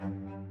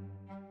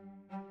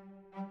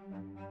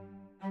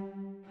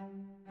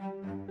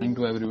morning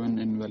to everyone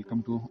and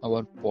welcome to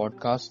our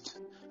podcast.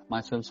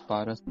 Myself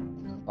Paras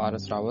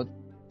Rawat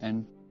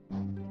and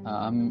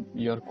I'm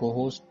your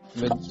co-host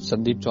with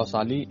Sandeep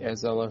Chausali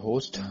as our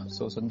host.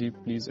 So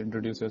Sandeep, please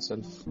introduce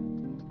yourself.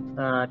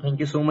 Thank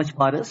you so much,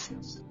 Paras.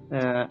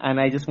 And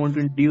I just want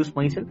to introduce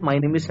myself. My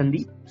name is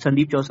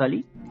Sandeep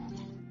Chausali,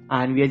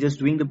 and we are just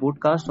doing the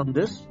podcast on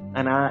this.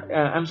 And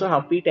I'm so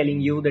happy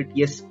telling you that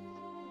yes,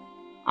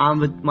 I'm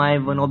with my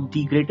one of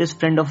the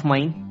greatest friend of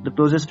mine, the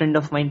closest friend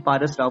of mine,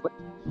 Paras Rawat.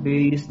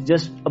 He is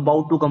just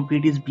about to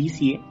complete his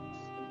BCA,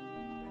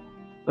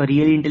 a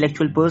really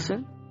intellectual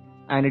person,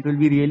 and it will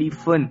be really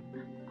fun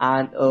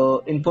and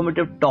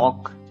informative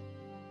talk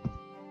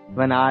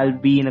when I'll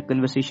be in a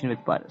conversation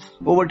with Paras.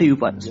 Over to you,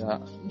 Paras.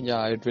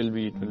 Yeah, it will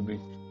be.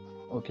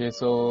 Okay,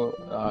 so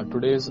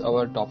today's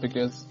our topic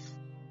is: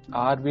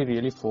 Are we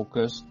really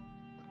focused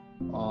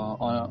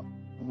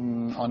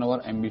on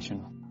our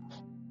ambition?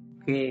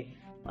 Okay.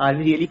 Are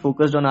we really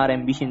focused on our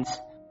ambitions?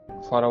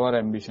 For our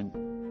ambition.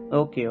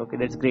 Okay,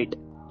 that's great.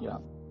 Yeah.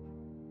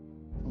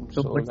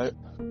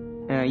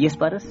 Yes,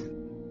 Paras?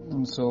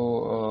 So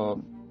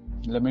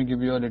let me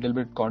give you a little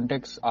bit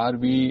context.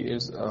 RV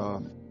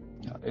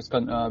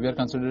we are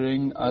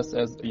considering us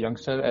as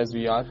youngster as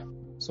we are.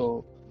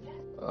 So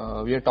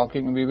we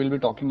will be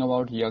talking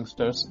about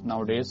youngsters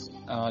nowadays.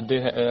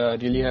 They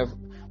really have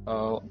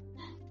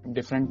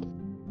different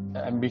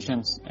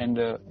ambitions, and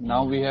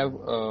now we have.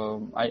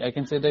 I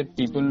can say that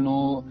people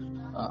know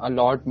a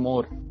lot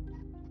more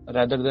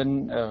rather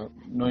than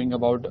knowing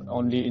about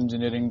only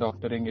engineering,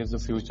 doctoring is the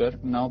future.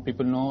 Now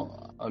people know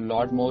a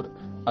lot more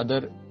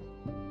other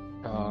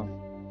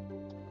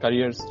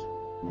career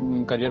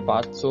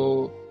paths.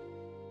 So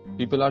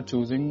people are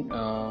choosing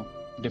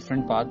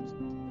different paths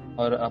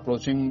or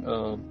approaching.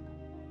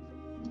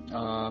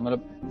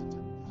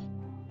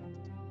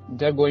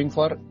 They're going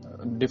for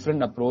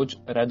different approach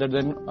rather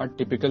than a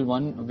typical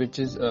one, which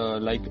is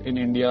like in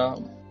India,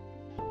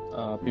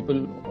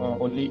 people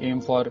only aim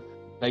for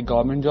like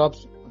government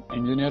jobs,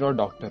 engineer or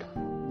doctor.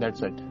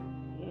 That's it.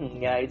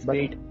 Yeah, it's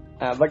great.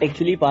 But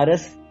actually,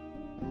 Paras,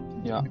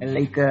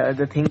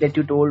 the thing that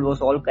you told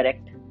was all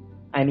correct.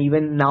 And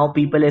even now,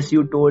 people, as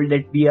you told,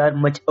 that we are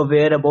much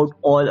aware about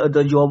all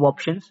other job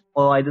options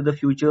or either the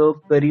future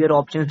career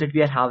options that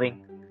we are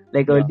having.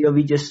 Earlier,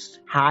 we just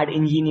had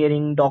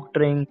engineering,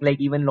 doctoring,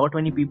 even lot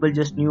many people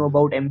just knew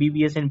about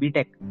MBBS and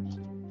BTech.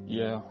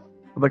 Yeah.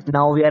 But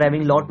now we are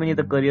having lot many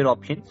other career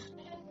options.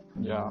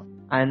 Yeah.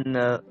 And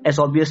as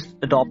obvious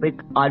the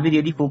topic, are we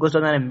really focused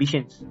on our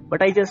ambitions?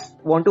 But I just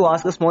want to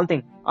ask a small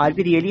thing. Are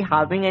we really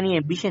having any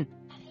ambition?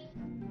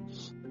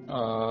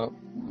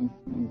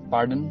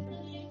 Pardon?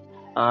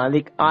 Are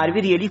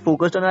we really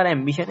focused on our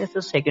ambition is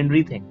a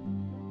secondary thing.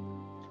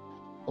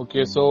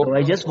 Okay, so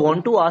I just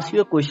want to ask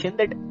you a question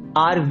that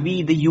are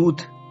we, the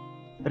youth,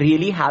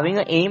 really having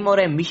an aim or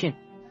ambition?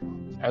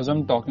 As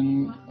I'm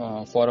talking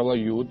for our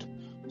youth,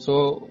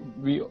 so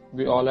we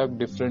all have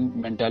different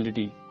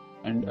mentality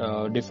and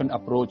different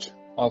approach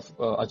of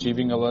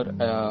achieving our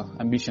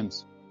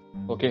ambitions.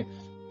 Okay,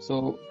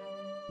 so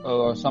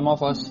some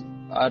of us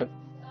are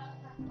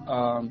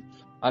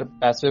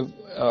passive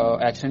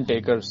action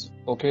takers.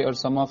 Okay, or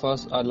some of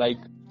us are like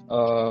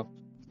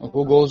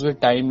who goes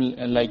with time,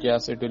 like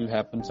yes, it will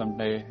happen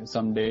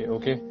someday.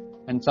 Okay,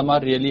 and some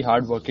are really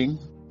hardworking.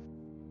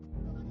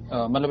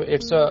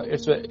 It's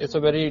a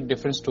very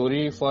different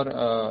story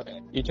for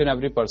each and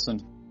every person.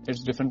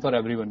 It's different for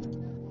everyone.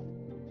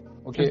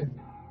 Okay.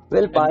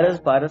 Well, Paras,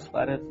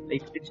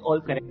 it's all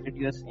correct that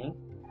you are saying.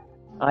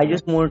 I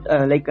just want,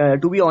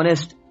 to be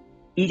honest,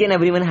 each and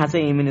everyone has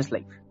an aim in his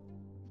life.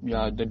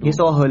 Yeah, they do. His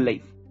or her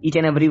life. Each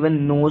and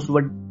everyone knows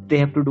what they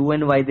have to do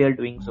and why they are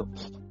doing so.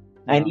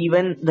 And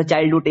even the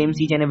childhood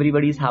aims each and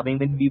everybody is having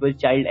when we were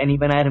child. And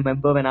even I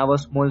remember when I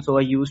was small, so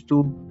I used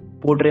to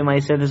portray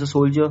myself as a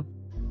soldier.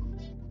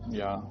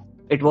 Yeah.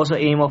 It was an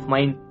aim of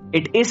mine.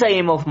 It is an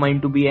aim of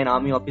mine to be an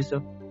army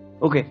officer.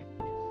 Okay.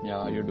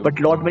 Yeah, you do. But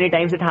lot many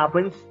times it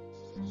happens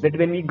that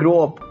when we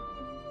grow up,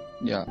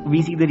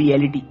 we see the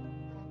reality.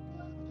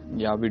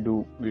 Yeah, we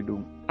do.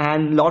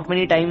 And lot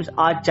many times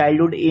our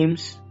childhood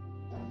aims,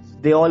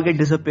 they all get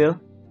disappear.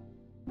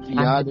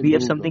 Yeah, we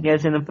have something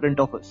else in front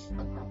of us.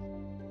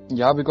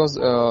 Yeah, because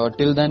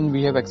till then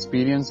we have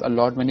experienced a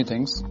lot many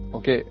things.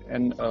 Okay,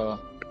 and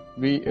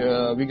we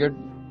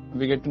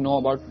get to know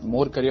about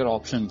more career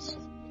options.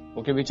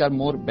 Okay, which are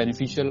more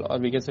beneficial, or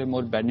we can say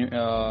more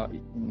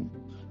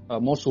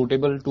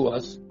suitable to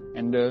us,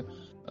 and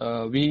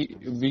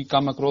we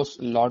come across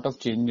a lot of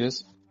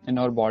changes in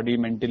our body,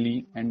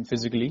 mentally and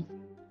physically.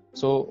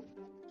 So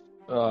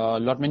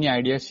lot many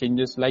ideas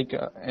changes. Like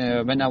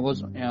when I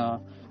was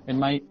in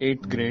my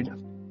 8th grade,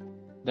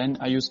 then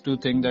I used to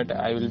think that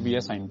I will be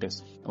a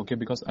scientist. Okay,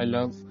 because I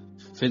love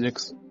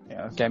physics,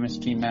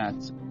 chemistry,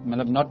 maths.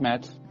 Not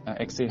maths,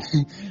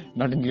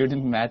 not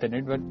including math in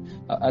it, but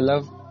I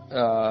love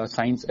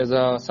science as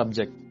a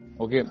subject.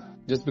 Okay,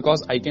 just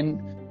because I can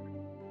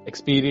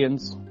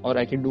experience, or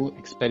I can do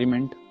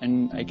experiment,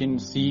 and I can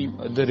see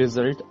the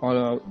result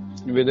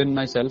within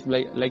myself.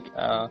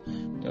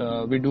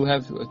 We do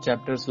have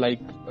chapters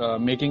like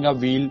making a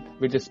wheel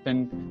which is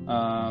spin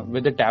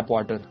with the tap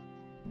water.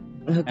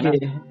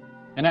 Okay.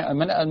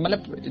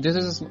 This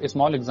is a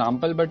small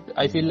example, but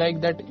I feel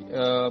like that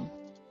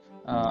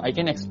I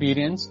can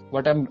experience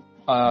what I'm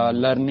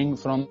learning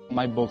from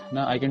my book.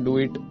 I can do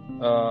it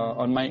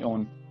on my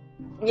own.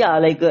 Yeah,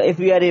 like if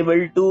we are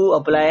able to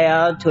apply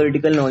our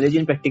theoretical knowledge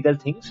in practical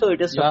things, so it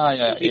is.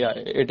 Yeah,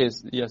 it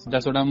is. Yes,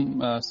 that's what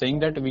I'm saying,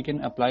 that we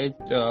can apply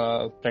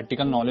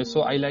practical knowledge.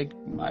 So I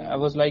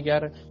was like,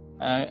 yeah,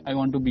 I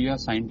want to be a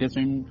scientist,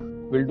 and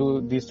we'll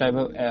do these type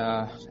of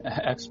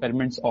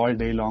experiments all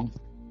day long,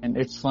 and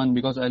it's fun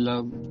because I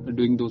love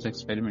doing those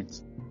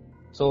experiments.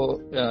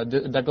 So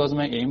that was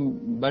my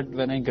aim. But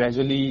when I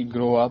gradually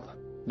grow up,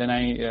 then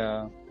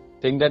I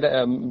think that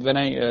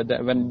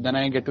when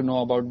I get to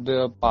know about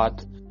the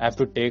path I have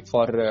to take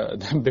for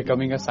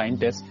becoming a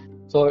scientist,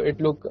 so it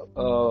don't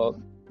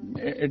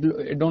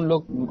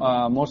look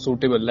more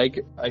suitable.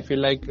 Like I feel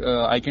like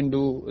I can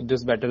do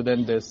this better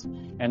than this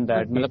and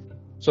that. Okay.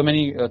 So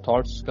many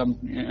thoughts come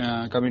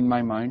to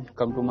my mind,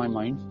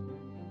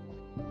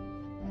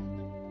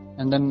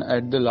 and then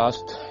at the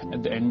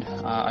end,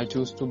 I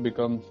choose to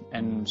become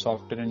an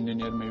software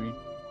engineer, maybe,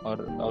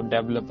 or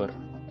developer.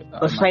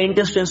 A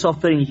scientist in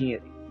software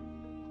engineering.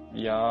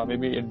 Yeah,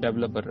 maybe a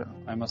developer.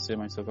 I must say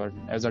myself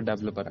as a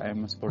developer. I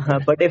must put.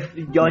 But if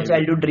your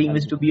childhood dream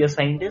is to be a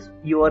scientist,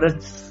 you are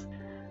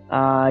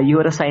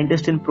a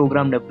scientist in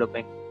program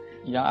developing.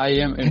 Yeah, I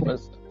am.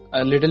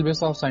 A little bit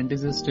of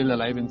scientist is still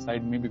alive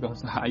inside me,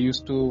 because I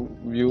used to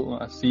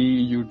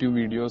see YouTube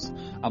videos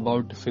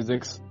about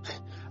physics,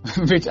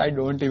 which I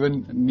don't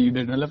even need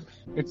it.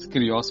 It's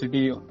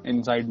curiosity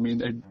inside me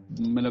that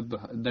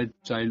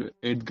child,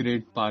 8th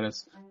grade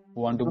Paras,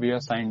 who want to be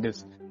a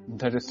scientist,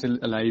 that is still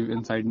alive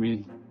inside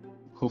me,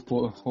 who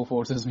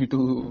forces me to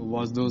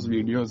watch those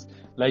videos.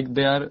 Like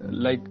they are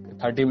like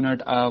 30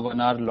 minutes, 1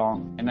 hour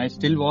long, and I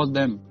still watch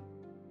them.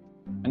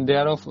 And they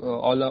are of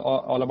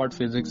all about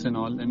physics and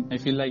all, and I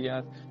feel like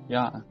yeah,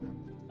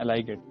 I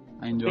like it.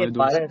 I enjoy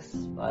those.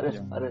 Paras.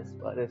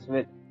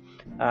 Well,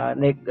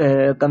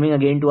 coming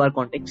again to our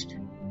context.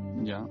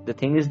 Yeah. The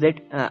thing is that,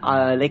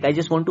 I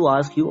just want to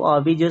ask you: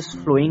 are we just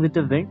flowing with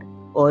the wind,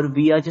 or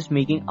we are just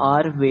making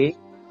our way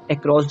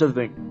across the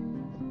wind?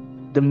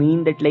 The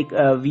mean that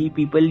we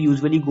people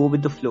usually go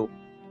with the flow.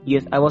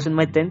 Yes, I was in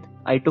my 10th.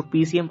 I took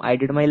PCM. I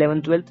did my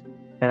 11th, 12th.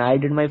 Then I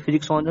did my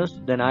physics honors.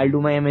 Then I'll do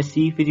my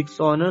MSc physics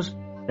honors.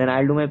 Then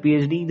I'll do my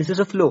PhD. This is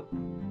a flow.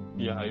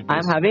 Yeah.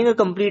 I'm having a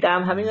complete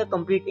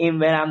aim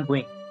where I'm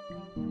going.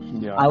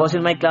 Yeah. I was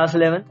in my class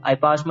 11th. I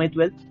passed my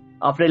 12th.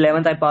 After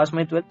 11th, I passed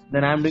my 12th.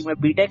 Then I'm doing my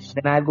BTech.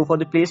 Then I'll go for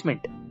the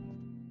placement.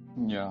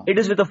 Yeah. It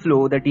is with a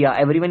flow that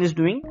everyone is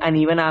doing, and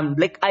even I'm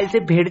I'll say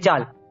bhed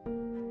chal.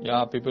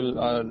 Yeah, people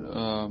are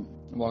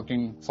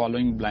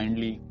following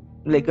blindly.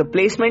 Like a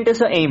placement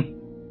is a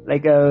aim. I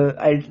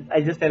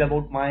just tell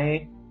about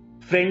my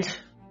friends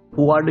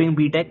who are doing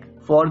BTech.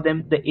 For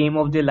them, the aim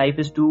of their life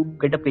is to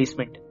get a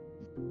placement.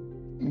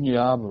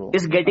 Yeah, bro.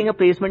 Is getting a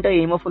placement an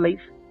aim of a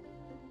life?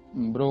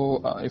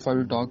 Bro, if I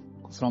will talk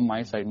from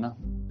my side,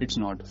 it's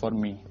not for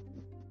me.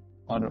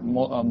 Or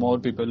more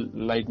people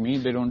like me,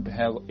 they don't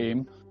have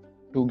aim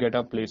to get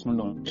a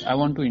placement only. I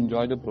want to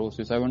enjoy the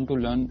process. I want to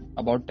learn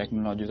about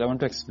technologies. I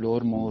want to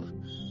explore more.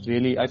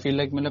 Really, I feel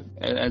like,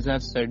 as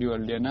I've said you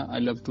earlier, I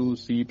love to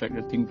see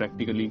think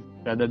practically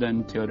rather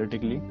than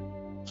theoretically.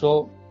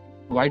 So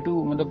why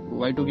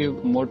to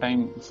give more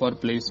time for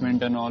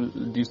placement and all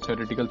these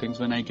theoretical things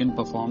when I can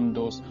perform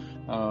those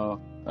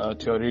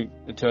theory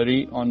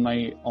on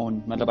my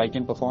own? I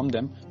can perform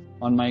them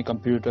on my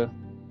computer,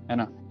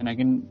 and I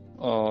can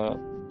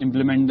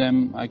implement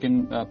them. I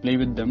can play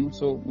with them.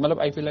 So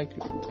I feel like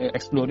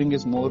exploring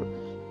is more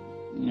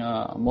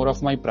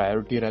of my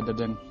priority rather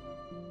than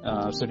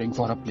sitting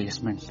for a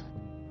placement.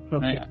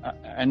 Okay.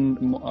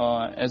 And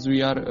as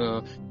we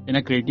are in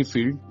a creative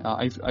field,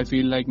 I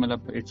feel like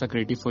it's a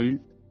creative field,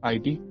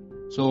 IT.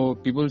 So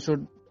people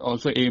should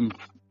also aim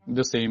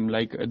the same.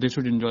 Like they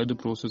should enjoy the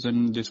process,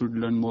 and they should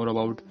learn more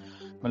about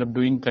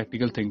doing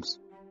practical things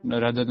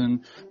rather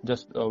than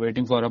just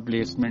waiting for a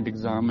placement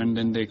exam, and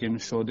then they can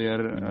show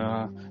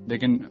they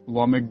can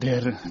vomit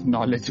their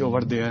knowledge over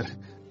there,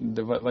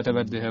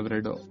 whatever they have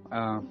read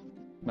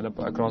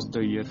across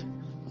the year.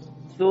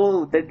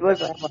 So that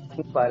was I'm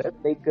asking Bharat,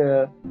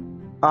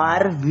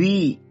 are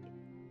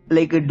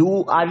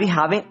we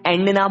having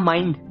end in our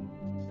mind?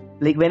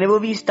 Like whenever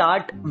we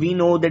start, we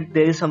know that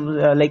there is some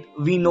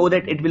we know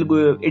that it will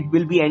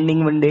be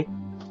ending one day.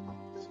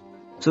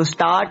 So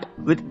start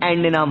with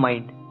end in our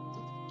mind.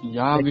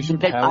 Yeah, we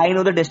should have. I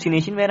know the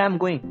destination where I'm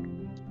going.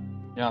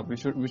 Yeah, we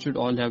should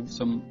all have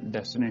some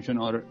destination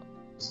or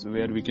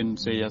where we can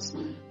say yes.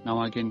 Now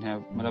I can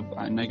have,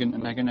 and I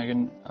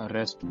can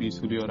rest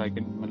peacefully, or I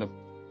can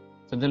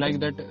something like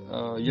that.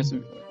 Yes,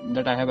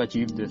 that I have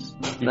achieved this.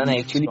 No,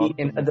 actually,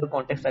 in other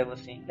context, I was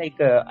saying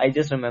I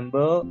just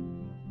remember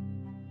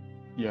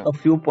a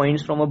few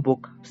points from a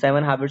book,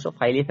 7 Habits of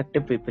Highly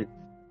Effective People.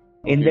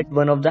 In that,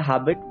 one of the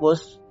habit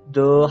was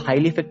the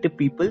highly effective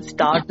people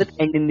start with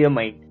end in their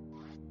mind.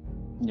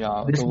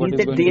 Yeah. This So means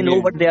that they know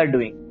what they are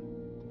doing.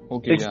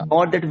 Okay. It's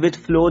not that with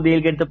flow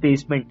they'll get the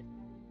placement.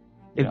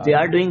 If they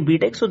are doing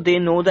BTech, so they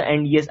know the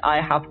end. Yes,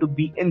 I have to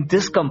be in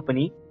this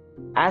company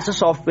as a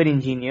software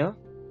engineer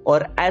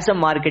or as a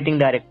marketing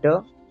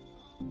director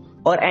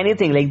or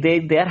anything. Like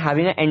they are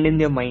having an end in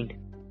their mind.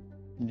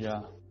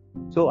 Yeah.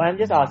 So I'm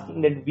just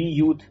asking that we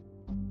youth,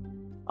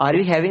 are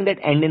we having that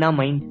end in our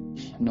mind?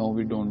 No,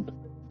 we don't.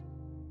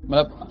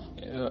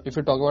 If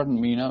you talk about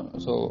me now,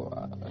 so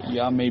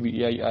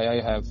maybe I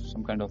have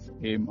some kind of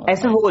aim.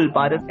 As a whole,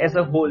 Paras, as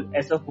a whole,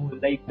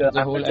 like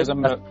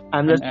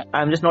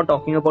I'm just not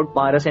talking about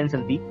Paras and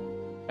Sandeep.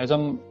 As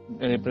I'm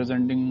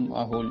representing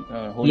a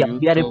whole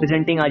youth. We are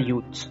representing our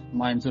youths.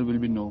 My answer will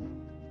be no.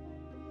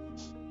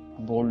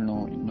 Bold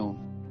no,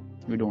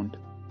 we don't.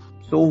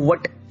 So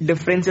what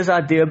differences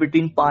are there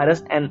between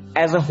Paras and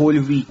as a whole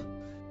we?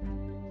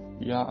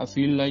 Yeah, I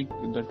feel like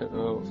that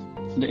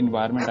the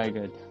environment I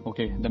get,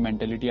 okay, the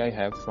mentality I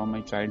have from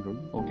my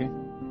childhood, okay.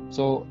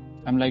 So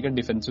I'm like a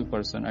defensive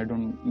person. I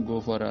don't go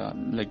for a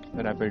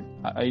rapid.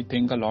 I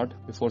think a lot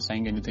before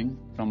saying anything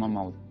from my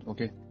mouth,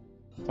 okay,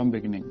 from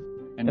beginning.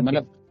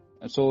 And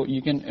so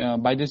you can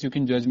by this you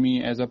can judge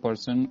me as a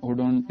person who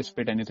don't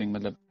spit anything,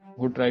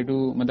 who try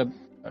to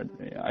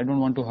I don't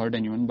want to hurt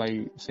anyone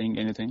by saying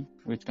anything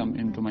which come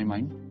into my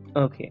mind.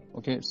 Okay.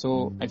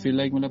 So I feel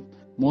like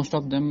most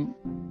of them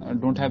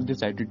don't have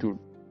this attitude,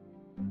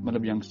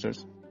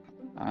 youngsters.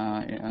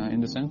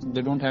 In the sense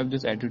they don't have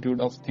this attitude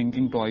of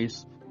thinking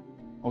twice.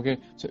 Okay,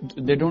 so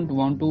they don't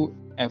want to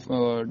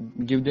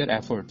give their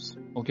efforts.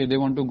 Okay, they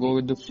want to go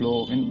with the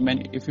flow.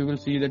 If you will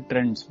see the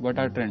trends, what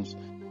are trends?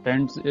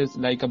 Trends is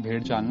like a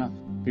bhed chal, na?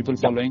 People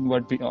following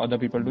what other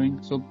people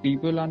doing. So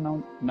people are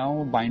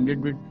now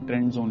binded with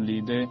trends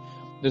only. They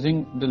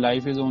think the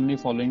life is only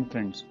following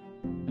trends,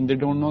 and they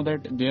don't know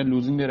that they are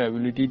losing their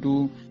ability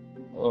to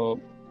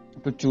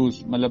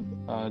choose.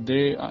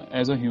 They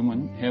as a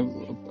human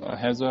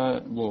has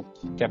a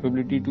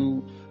capability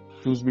to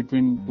choose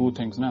between two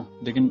things. Na,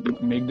 they can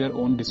make their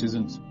own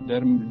decisions.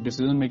 Their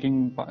decision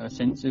making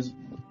sense is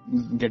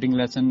getting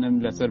lesser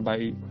and lesser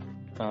by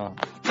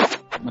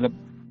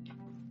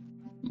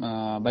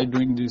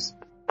doing this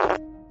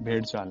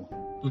bhed chal.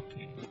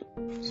 Okay.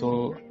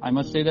 So I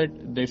must say that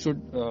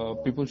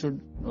people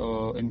should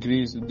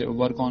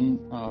work on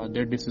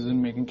their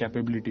decision making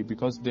capability,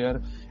 because they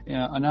are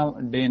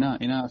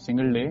in a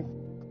single day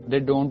they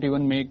don't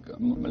even make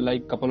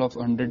like couple of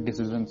 100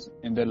 decisions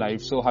in their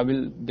life. So how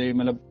will they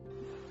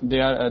they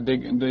are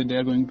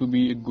going to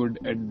be good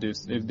at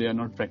this if they are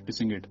not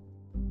practicing it?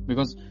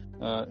 Because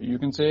you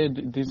can say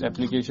these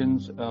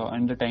applications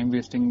and the time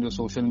wasting, the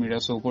social media,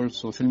 so-called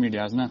social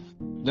medias,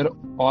 they're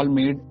all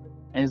made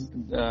as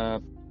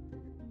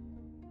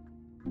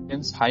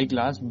high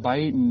class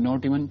by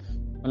not even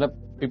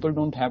people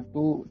don't have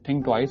to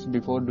think twice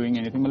before doing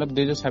anything.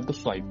 They just have to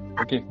swipe,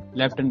 okay,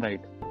 left and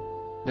right.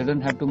 They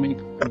don't have to make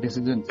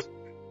decisions.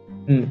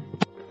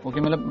 Okay,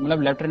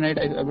 left and right.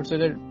 I would say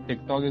that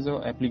TikTok is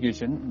an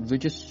application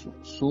which is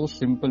so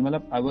simple.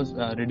 I was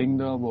reading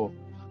the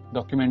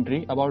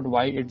documentary about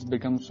why it's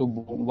become so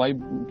why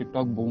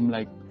TikTok boom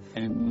like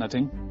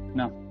nothing.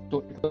 Now,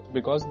 so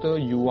because the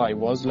UI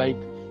was like,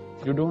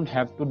 you don't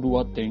have to do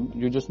a thing.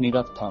 You just need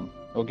a thumb,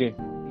 okay,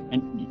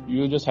 and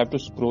you just have to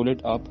scroll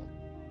it up.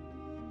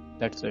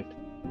 That's it.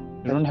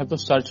 You don't have to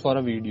search for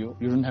a video.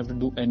 You don't have to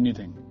do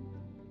anything.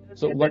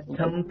 So what?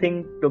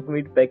 Something took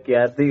me back.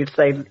 Yeah,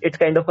 it's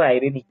kind of an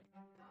irony.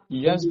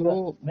 Yes,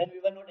 bro. When we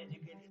were not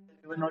educated,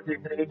 we were not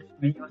literate.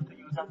 We used to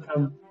use a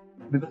thumb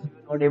because we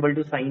were not able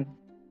to sign.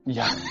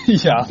 Yeah.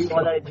 We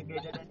all are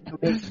educated, and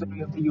today we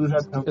have to use a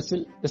thumb.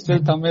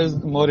 Still, thumb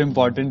is more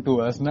important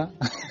to us, na?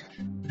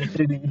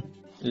 Literally.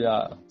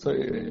 Yeah. So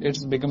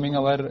it's becoming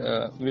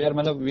our. We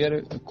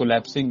are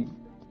collapsing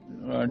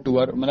to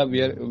our.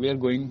 We are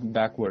going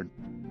backward,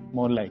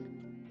 more like.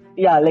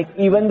 Yeah, like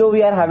even though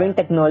we are having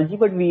technology,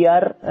 but we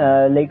are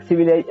like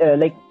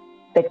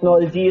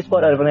technology is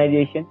for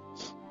urbanization.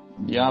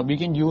 Yeah, we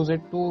can use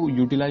it to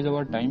utilize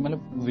our time.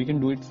 We can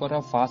do it for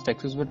a fast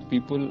access, but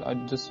people are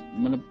just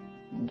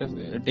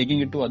taking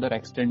it to other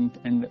extent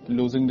and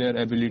losing their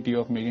ability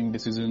of making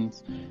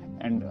decisions.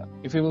 And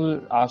if you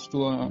will ask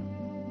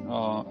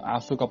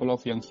a couple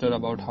of youngsters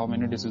about how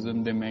many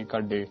decisions they make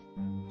a day,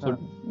 so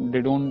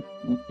they don't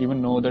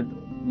even know that.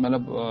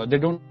 They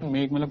don't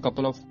make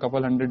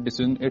couple hundred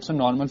decisions. It's a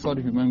normal for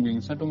human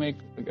beings to make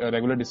a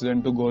regular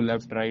decision to go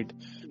left, right,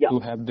 to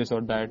have this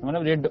or that.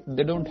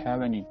 They don't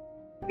have any.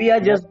 We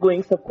are just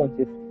going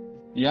subconscious.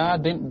 Yeah,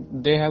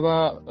 they have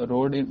a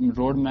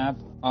roadmap,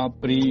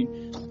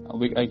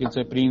 I can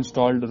say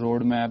pre-installed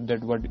roadmap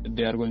that what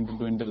they are going to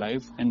do in their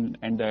life, and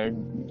at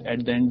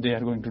the end they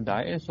are going to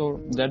die. So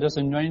they're just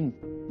enjoying.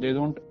 They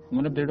don't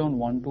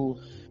want to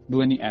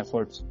do any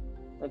efforts.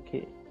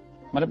 Okay.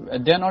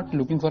 They are not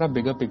looking for a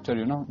bigger picture,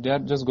 They are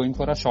just going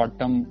for a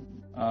short-term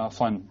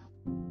fun.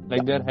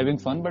 Like they are having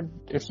fun, but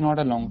it's not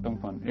a long-term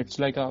fun. It's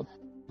like a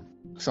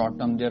short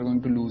term, they are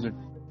going to lose it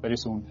very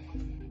soon.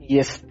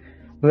 Yes.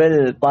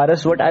 Well,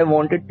 Paras, what I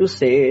wanted to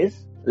say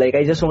is, like,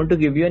 I just want to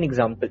give you an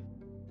example.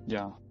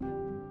 Yeah.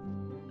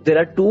 There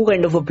are two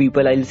kind of a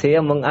people, I'll say,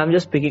 I'm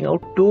just picking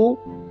out two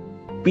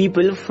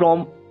people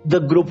from the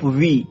group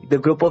V, the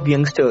group of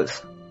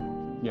youngsters.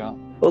 Yeah.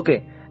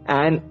 Okay.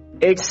 And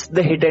it's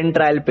the hit and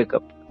trial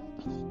pickup.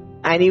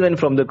 Anyone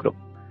from the group.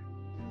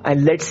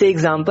 And let's say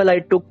example, I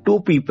took two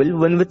people,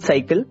 one with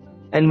cycle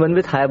and one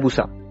with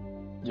Hayabusa.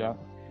 Yeah.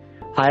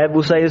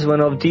 Hayabusa is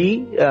one of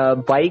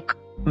the bike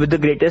with the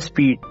greatest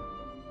speed.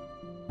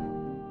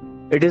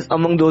 It is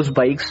among those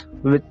bikes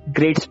with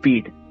great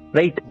speed,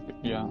 right?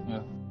 Yeah.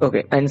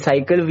 Okay. And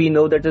cycle, we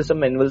know that is a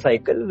manual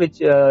cycle which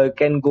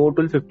can go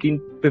to 15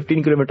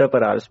 km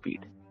per hour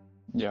speed.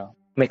 Yeah.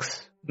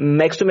 Max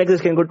to max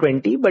it can go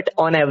 20, but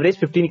on average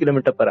 15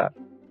 km per hour.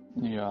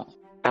 Yeah.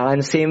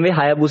 And same way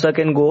Hayabusa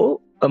can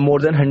go more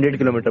than 100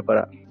 km per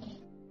hour.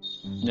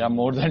 Yeah,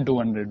 more than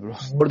 200, bro.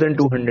 More than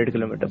 200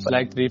 km per hour. It's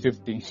like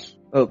 350.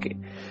 Okay.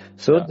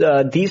 So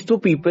these two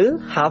people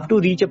have to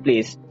reach a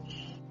place.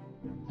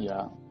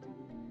 Yeah.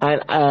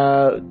 And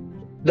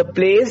the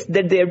place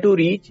that they have to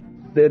reach,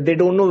 they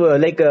don't know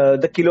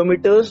the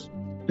kilometers,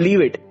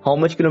 leave it, how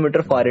much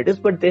kilometer far it is,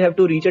 but they have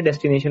to reach a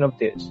destination of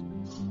theirs.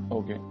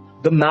 Okay.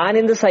 The man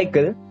in the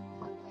cycle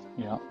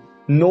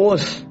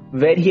knows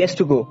where he has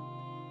to go.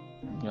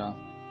 Yeah.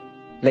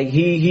 Like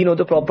he know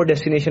the proper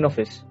destination of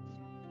his.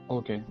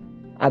 Okay.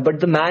 But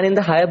the man in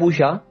the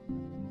Hayabusa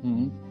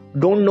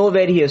don't know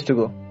where he has to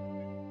go.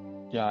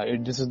 Yeah,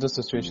 this is the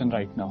situation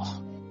right now.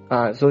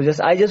 So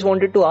I just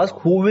wanted to ask,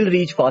 who will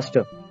reach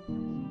faster?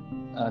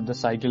 The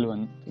cycle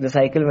one. The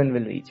cycle one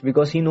will reach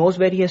because he knows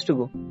where he has to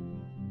go.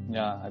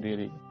 Yeah,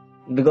 really.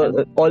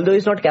 Because although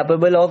he's not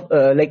capable of,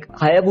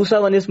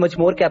 Hayabusa one is much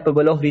more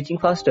capable of reaching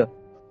faster.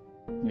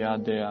 Yeah,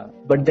 they are.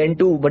 But then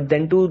too,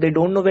 they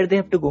don't know where they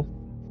have to go.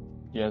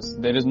 Yes,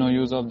 there is no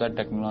use of that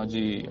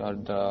technology or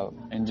the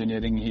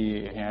engineering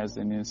he has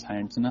in his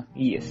hands, na?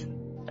 Yes.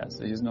 Yes,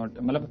 he's not.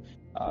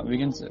 We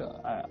can.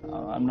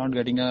 I'm not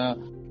getting a.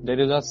 There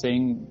is a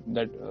saying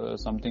that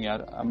something.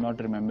 I'm not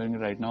remembering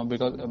right now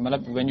because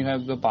when you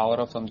have the power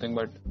of something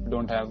but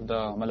don't have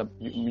the.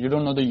 You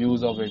don't know the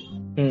use of it,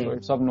 so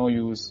it's of no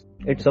use.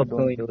 It's of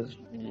no use.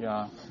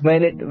 Yeah.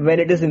 When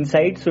it is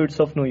inside, so it's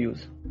of no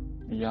use.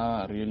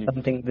 Yeah, really.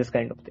 Something this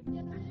kind of thing.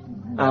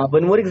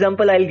 One more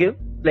example I'll give.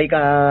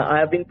 I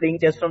have been playing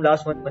chess from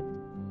last 1 month.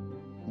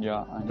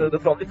 Yeah. So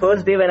from the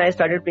first day when I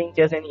started playing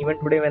chess and even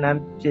today when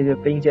I'm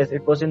playing chess,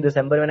 it was in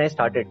December when I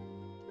started.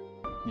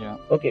 Yeah.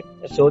 Okay.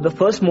 So the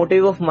first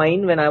motive of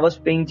mine when I was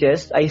playing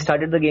chess, I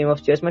started the game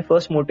of chess. My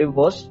first motive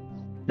was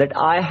that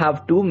I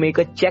have to make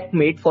a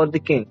checkmate for the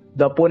king,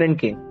 the opponent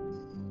king.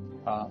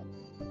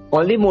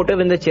 Only motive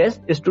in the chess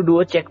is to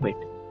do a checkmate.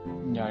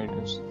 Yeah,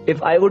 it is.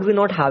 If I would be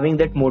not having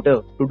that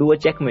motive to do a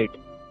checkmate,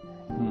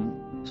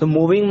 so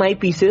moving my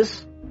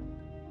pieces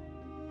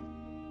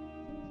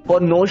for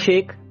no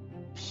shake,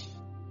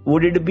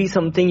 would it be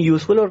something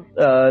useful or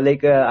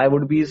I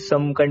would be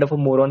some kind of a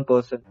moron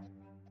person?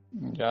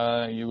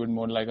 Yeah, you would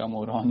more like a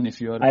moron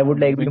if you are. I would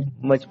be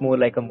much more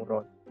like a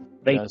moron,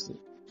 right? Yes.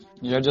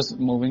 You are just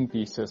moving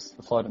pieces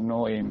for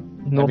no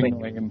aim. No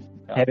aim.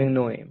 Yeah. Having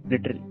no aim,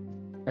 literally.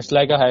 It's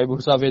like a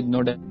Hayabusa with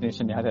no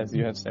destination, as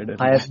you have said earlier.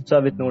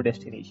 Hayabusa with no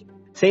destination.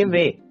 Same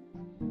way,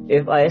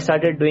 if I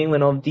started doing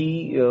one of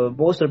the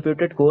most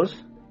reputed course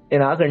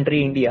in our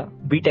country, India,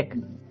 BTech.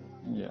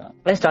 Yeah.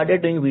 I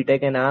started doing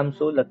BTech and I am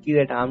so lucky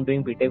that I am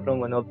doing BTech from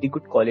one of the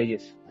good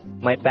colleges.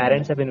 My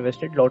parents have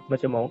invested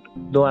much amount,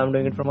 though I am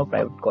doing it from a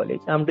private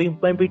college. I am doing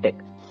my BTech.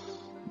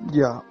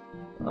 Yeah.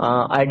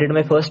 I did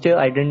my first year,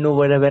 I didn't know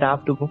where I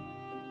have to go.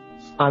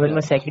 I'm in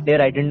my second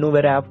year, I didn't know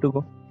where I have to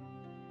go.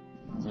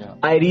 Yeah.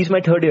 I reached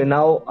my third year.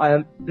 Now I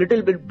am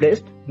little bit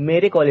blessed.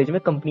 मेरे college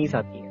में companies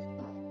आती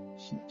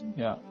हैं.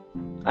 Yeah.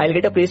 I'll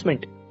get a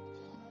placement.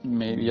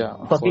 Maybe,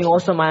 yeah. Fucking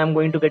awesome! I am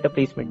going to get a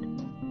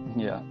placement.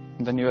 Yeah.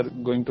 Then you are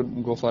going to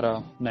go for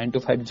a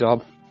 9-to-5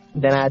 job.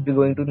 Then I'll be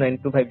going to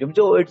 9-to-5 job.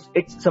 So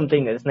it's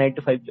something else,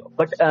 9-to-5 job.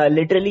 But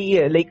literally,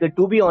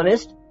 to be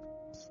honest,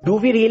 do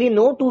we really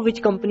know to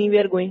which company we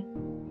are going?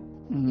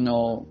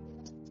 No.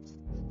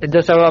 It's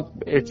just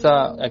it's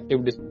a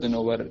active decision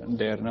over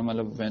there.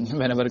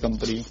 Whenever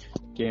company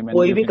came and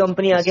कोई भी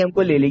company आके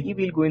हमको ले लेगी,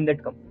 we'll go in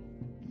that company.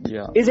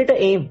 Yeah. Is it an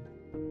aim?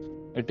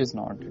 It is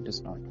not. It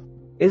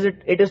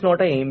is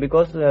not an aim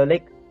because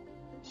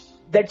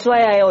that's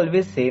why I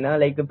always say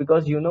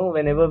because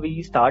whenever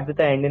we start with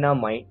the end in our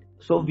mind,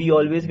 so we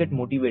always get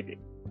motivated.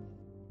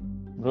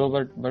 Bro,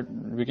 but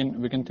we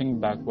can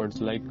think backwards,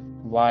 like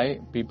why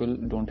people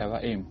don't have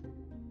an aim.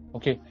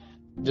 Okay,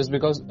 just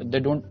because they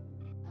don't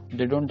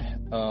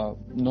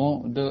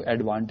know the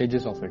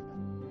advantages of it,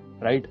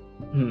 right?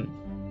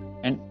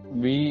 And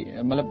we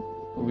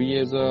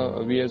as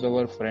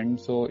our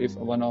friends, so if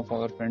one of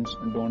our friends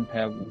don't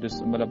have this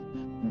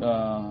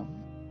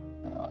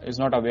is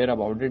not aware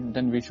about it,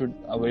 then we should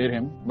aware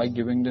him by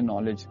giving the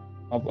knowledge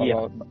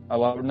about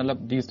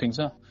these things.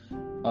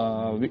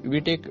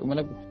 We take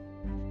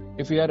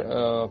if we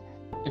are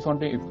if you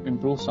want to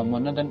improve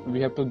someone, then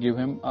we have to give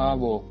him a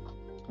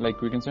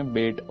like we can say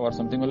bait or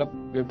something. We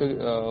have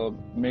to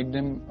make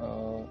them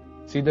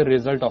see the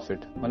result of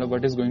it.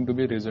 What is going to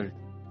be result?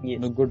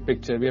 Yes. The good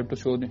picture. We have to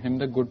show him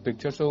the good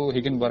picture so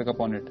he can work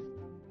upon it.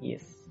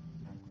 Yes.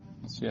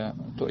 Yeah.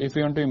 So if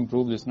we want to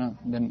improve this,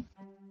 then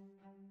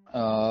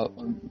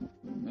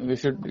we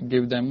should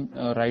give them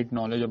right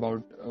knowledge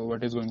about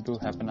what is going to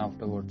happen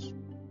afterwards.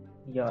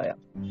 Yeah.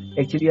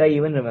 Actually, I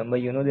even remember,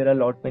 there are a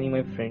lot many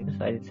my friends.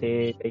 I'll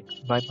say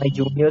like my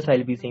juniors.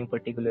 I'll be saying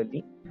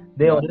particularly.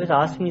 They always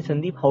ask me,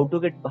 Sandeep, how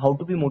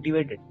to be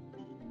motivated.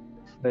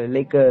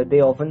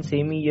 They often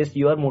say me, yes,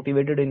 you are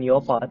motivated in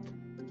your path.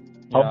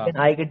 How can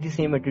I get the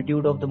same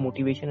attitude of the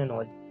motivation and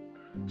all?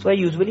 So I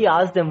usually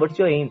ask them, what's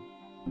your aim?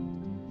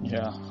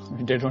 Yeah,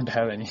 they don't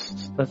have any.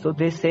 So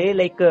they say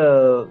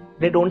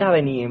they don't have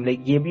any aim.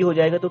 Like ये भी हो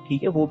जाएगा तो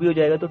ठीक है, वो भी हो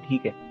जाएगा तो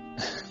ठीक है.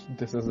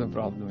 This is the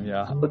problem,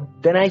 yeah. But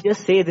then I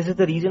just say this is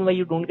the reason why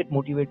you don't get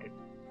motivated.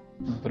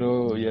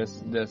 Bro,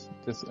 yes, the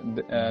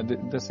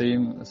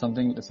same,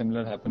 something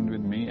similar happened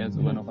with me as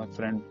one of my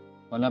friend.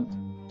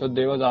 So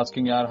they was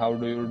asking, how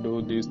do you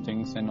do these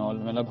things and all?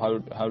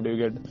 How do you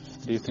get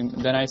these things?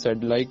 Then I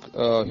said,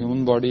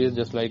 human body is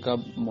just like a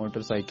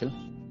motorcycle.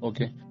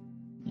 Okay,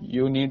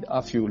 you need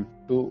a fuel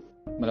to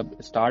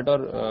start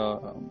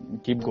or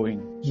keep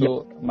going.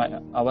 So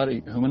our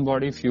human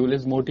body fuel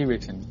is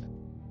motivation.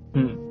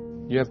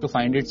 You have to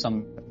find it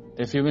somewhere.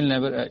 If you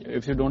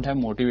don't have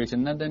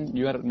motivation, then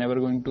you are never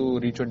going to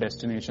reach your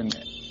destination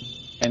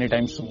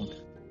anytime soon.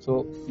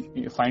 So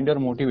you find your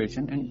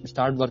motivation and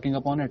start working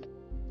upon it.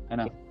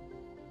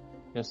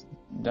 Yes,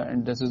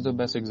 this is the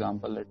best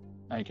example that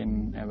I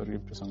can ever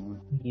give to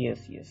someone.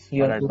 Yes.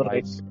 You are so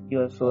right.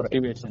 You are so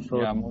motivation.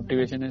 Right.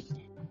 Motivation is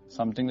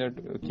something that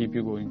keeps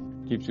you going.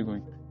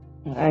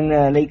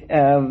 And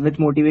with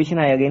motivation,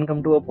 I again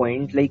come to a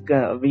point.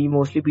 We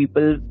mostly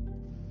people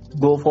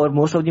go for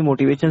most of the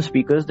motivation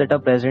speakers that are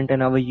present in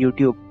our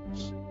YouTube.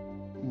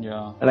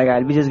 Yeah.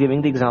 I'll be just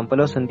giving the example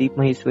of Sandeep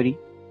Maheshwari,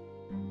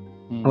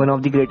 one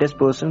of the greatest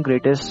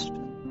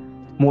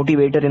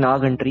motivator in our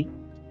country.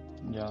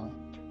 Yeah.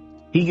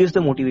 He gives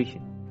the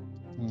motivation.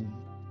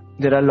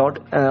 There are a lot,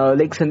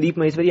 like Sandeep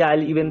Maheshwari,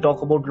 I'll even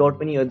talk about lot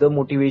many other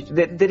motivation.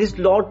 There is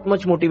lot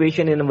much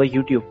motivation in our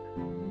YouTube.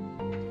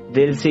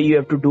 They'll say you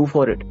have to do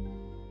for it.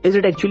 Is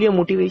it actually a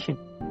motivation?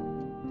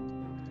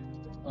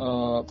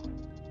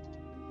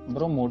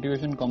 Bro,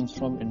 motivation comes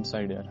from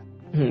inside here.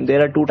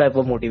 There are two types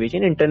of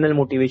motivation: internal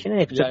motivation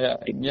and external.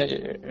 Yeah.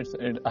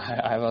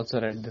 I've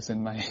also read this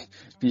in my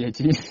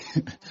PhD.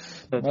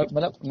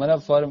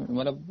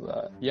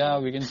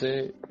 We can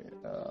say,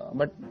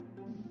 but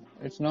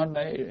it's not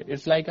like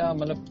it's like a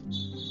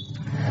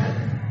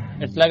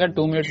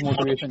 2-minute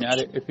motivation.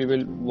 If you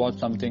will watch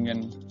something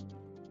and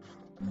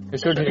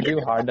it should hit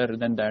you harder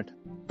than that.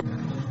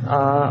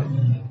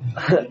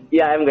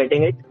 Yeah, I'm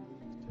getting it.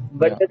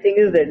 But the thing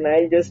is that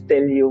I'll just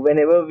tell you,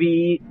 whenever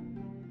we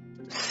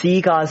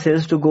seek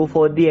ourselves to go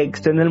for the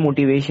external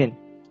motivation,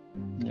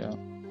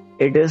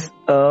 it is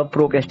a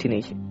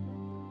procrastination.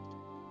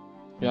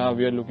 Yeah,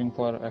 we are looking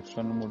for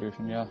external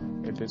motivation. Yeah,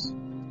 it is.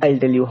 I'll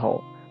tell you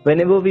how.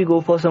 Whenever we go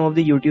for some of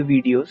the YouTube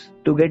videos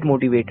to get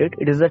motivated,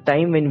 it is a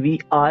time when we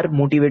are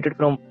motivated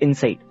from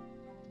inside.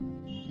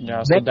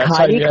 Yeah, so that's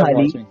why we are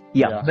watching.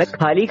 मैं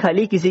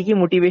खाली किसी की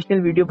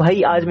motivational video,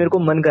 भाई आज मेरे को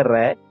मन कर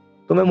रहा है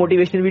तो मैं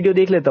मोटिवेशनल वीडियो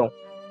देख लेता हूँ.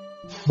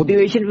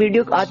 मोटिवेशन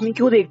वीडियो आदमी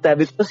क्यों देखता है?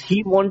 Because he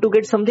want to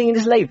get something in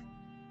his life.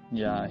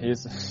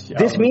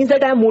 This means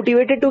that I am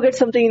motivated to get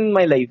something in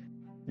my life.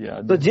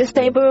 तो जिस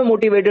टाइम पे मैं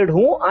मोटिवेटेड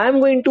हूँ, I am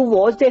going to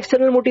watch the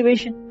external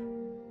motivation.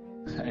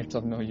 It's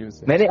of no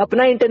use. मैंने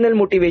अपना internal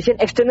motivation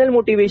external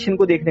motivation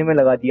को देखने में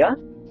लगा दिया.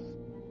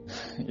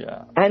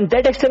 And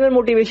that external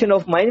motivation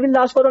of mine will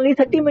last for only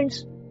 30 minutes.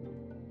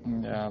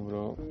 Yeah,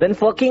 bro. Then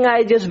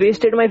I just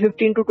wasted my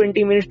 15 to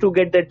 20 minutes to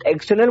get that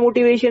external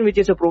motivation, which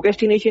is a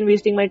procrastination,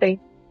 wasting my time.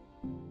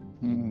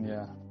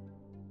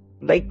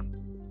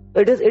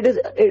 It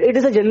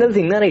is a general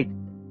thing, right?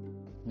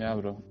 Yeah,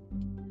 bro.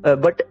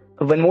 But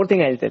one more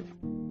thing I'll tell.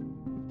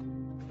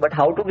 But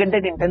how to get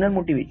that internal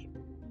motivation?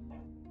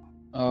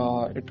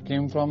 It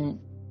came from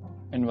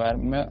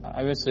environment.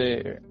 I will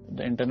say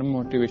the internal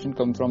motivation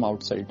comes from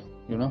outside.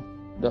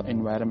 The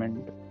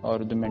environment or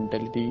the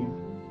mentality.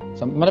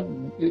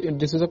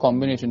 This is a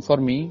combination. For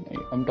me,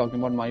 I'm talking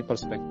about my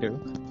perspective.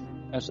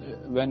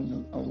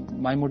 When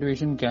my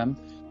motivation came,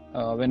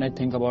 when I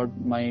think about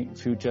my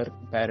future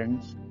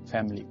parents,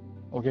 family.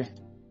 Okay.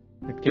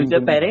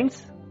 Future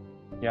parents?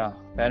 Yeah,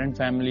 parent,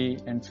 family,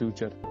 and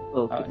future.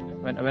 Okay.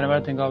 Whenever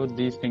I think about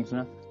these things,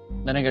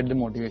 then I get the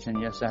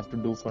motivation. Yes, I have to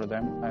do for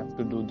them. I have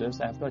to do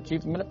this. I have to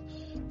achieve.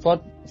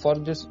 For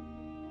this,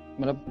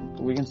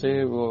 we can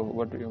say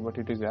what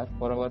it is there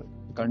for our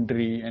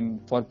country and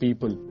for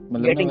people.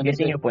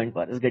 Getting your point,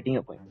 Paras. Getting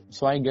your point.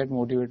 So I get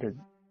motivated.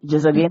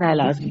 Just again,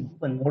 I'll ask you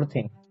one more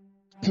thing.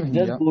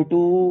 Just go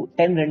to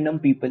 10 random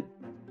people.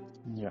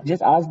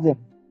 Just ask them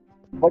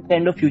what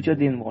kind of future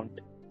they want.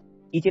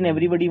 Each and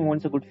everybody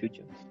wants a good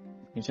future.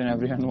 Each and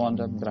everyone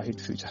wants a bright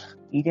future.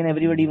 Each and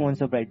everybody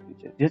wants a bright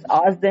future. Just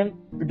ask them,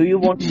 do you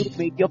want to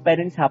make your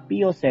parents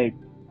happy or sad?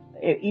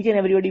 Each and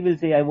everybody will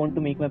say, I want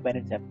to make my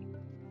parents happy.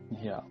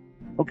 Yeah.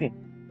 Okay.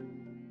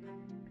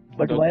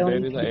 But why there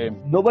only is an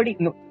aim. nobody?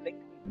 No, like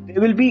there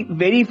will be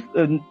very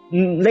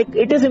like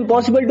it is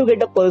impossible to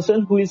get a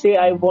person who will say,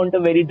 I want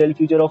a very dull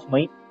future of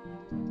mine.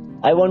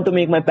 I want to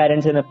make my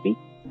parents happy.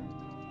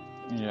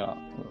 Yeah.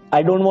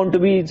 I don't want to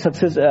be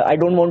I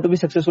don't want to be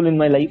successful in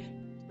my life.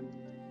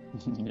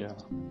 Yeah.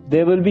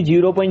 There will be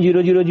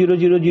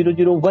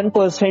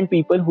 0.0000001%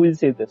 people who will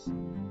say this.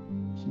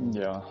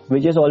 Yeah.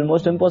 Which is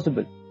almost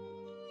impossible.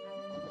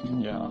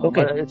 Yeah.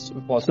 Okay. But it's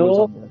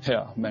possible.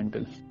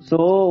 Mental.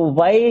 So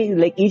why,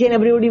 like, each and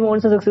everybody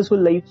wants a successful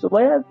life? So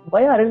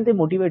why aren't they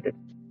motivated?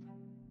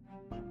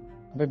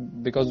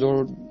 Because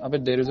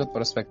there is a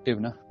perspective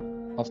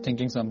of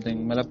thinking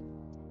something.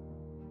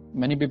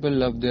 Many people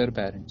love their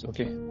parents.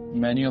 Okay.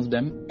 Many of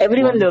them.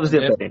 Everyone loves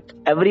their parent.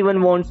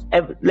 Everyone wants,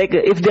 like,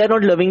 if they are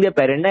not loving their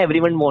parent,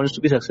 everyone wants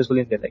to be successful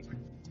in their life.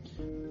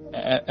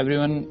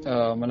 Everyone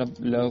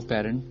love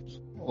parents.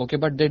 Okay,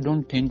 but they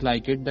don't think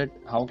like it, that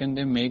how can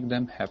they make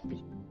them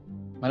happy?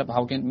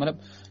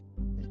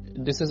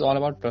 This is all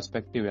about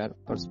perspective,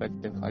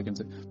 perspective, I can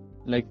say.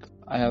 Like,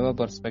 I have a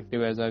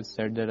perspective, as I've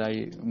said, that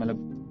I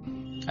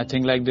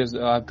think like this,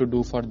 I have to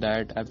do for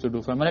that, I have to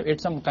do for,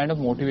 it's some kind of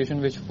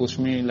motivation which push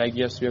me, like,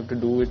 yes, you have to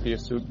do it,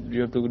 yes,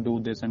 you have to do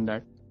this and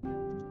that.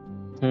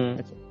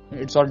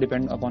 It's all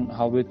depend upon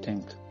how we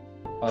think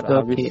or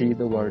how we see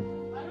the world.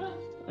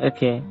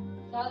 Okay.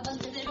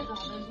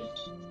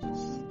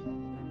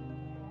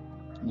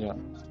 Yeah.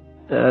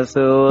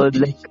 So,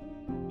 like,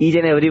 each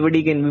and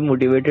everybody can be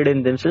motivated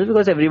in themselves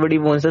because everybody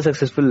wants a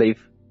successful life.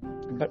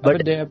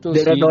 But they have to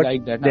see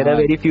like that. There are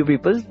very few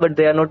people, but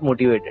they are not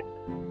motivated.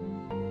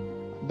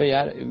 But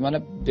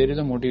there is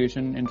a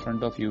motivation in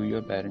front of you,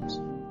 your parents.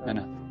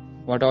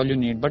 What all you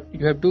need. But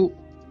you have to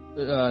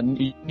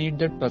need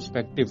that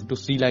perspective to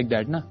see like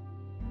that.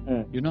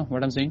 You know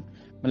what I'm saying?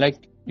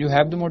 Like, you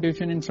have the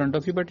motivation in front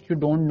of you, but you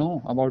don't know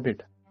about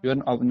it. You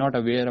are not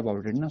aware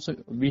about it. So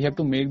we have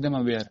to make them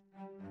aware.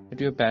 That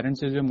your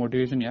parents is your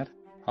motivation,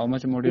 How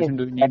much motivation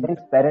do you need?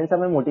 Parents are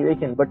my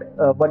motivation, but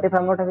what if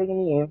I'm not having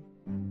any aim?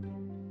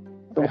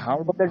 So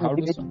how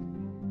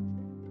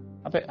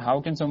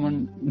can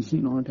someone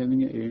not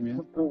having an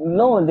aim?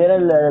 No, there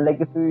are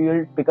like, if you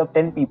will pick up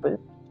 10 people,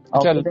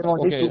 after them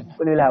only 2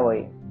 people will have an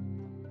aim.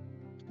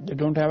 They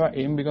don't have an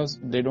aim because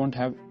they don't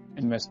have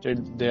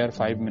invested their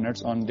 5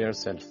 minutes on their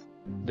self.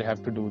 They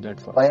have to do that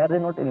first. Why are they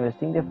not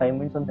investing their 5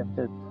 minutes on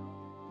themselves?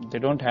 They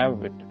don't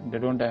have it. They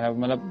don't have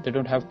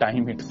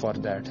time for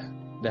that.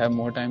 They have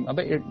more time.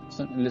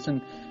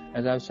 Listen,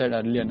 as I've said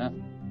earlier,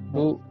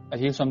 to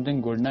achieve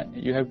something good,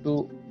 you have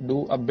to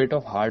do a bit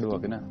of hard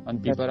work,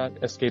 and people are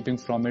escaping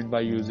from it by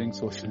using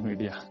social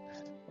media.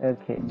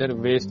 Okay. They're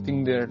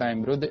wasting their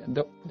time, bro.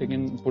 They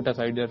can put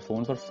aside their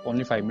phone for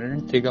only 5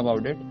 minutes and think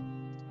about it.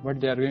 What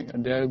they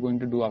are going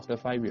to do after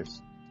 5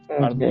 years?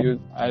 Okay.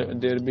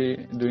 They'll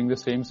be doing the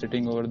same,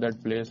 sitting over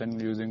that place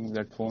and using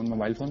that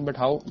mobile phone. But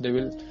how they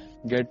will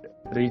get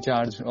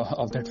recharge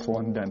of that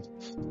phone then?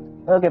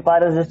 Okay,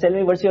 Paras, just tell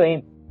me, what's your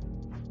aim?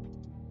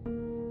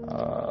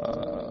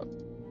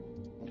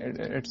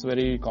 It's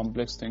very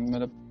complex thing.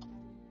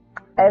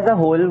 As a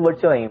whole,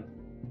 what's your aim?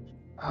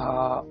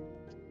 I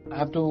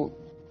have to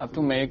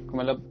make.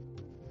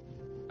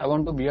 I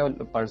want to be a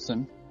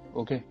person,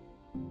 okay,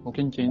 who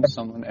can change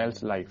someone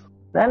else's life.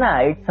 No,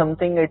 it's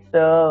something. It's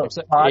a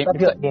part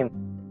of your aim.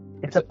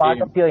 It's a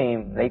part of your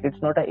aim. Like,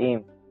 it's not an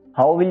aim.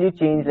 How will you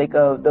change? Like,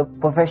 the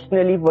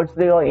professionally, what's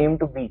your aim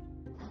to be?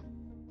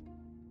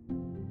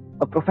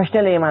 A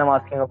professional aim I'm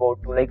asking about.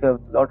 Like, a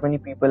lot many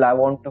people, I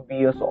want to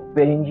be a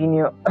software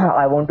engineer,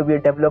 I want to be a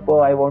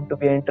developer, I want to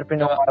be an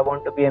entrepreneur, I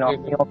want to be an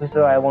army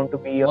officer, I want to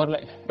be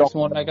it's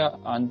more like an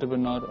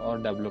entrepreneur or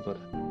developer.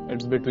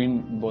 It's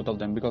between both of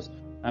them, because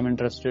I'm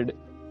interested.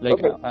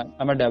 Like, okay.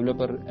 I'm a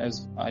developer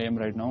as I am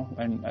right now,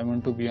 and I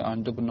want to be an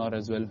entrepreneur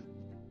as well.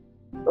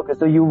 Okay,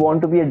 so you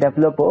want to be a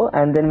developer,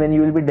 and then when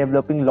you will be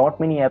developing lot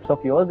many apps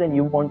of yours, then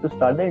you want to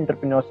start the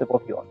entrepreneurship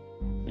of yours.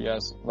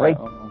 Yes. Right?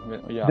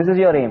 Yeah. This is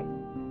your aim.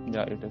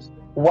 Yeah, it is.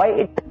 Why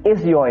it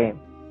is your aim?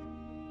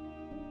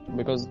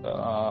 Because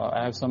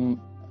I have something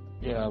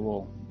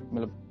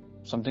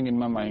in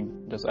my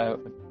mind. Just I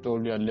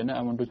told you earlier,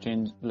 I want to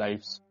change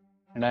lives,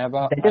 and I have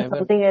a. That is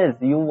something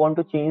else. You want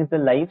to change the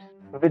lives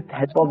with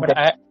help of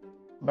that.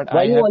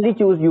 Why you only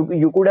choose?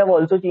 You could have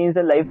also changed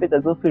the life with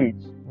other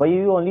fields. Why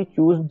you only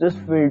choose this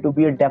field to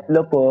be a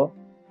developer?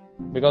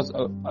 Because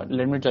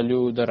let me tell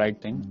you the right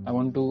thing. I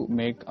want to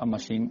make a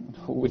machine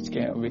which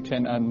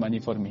can earn money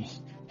for me.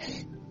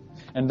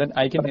 And then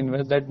I can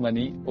invest that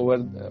money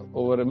over.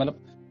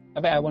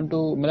 I want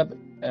to.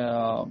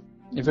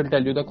 If I'll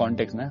tell you the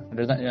context,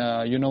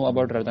 you know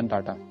about Ratan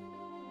Tata.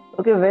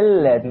 Okay,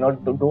 well,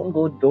 don't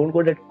go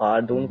that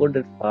far. Don't go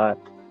that far.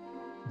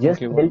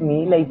 Just tell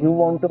me, like, you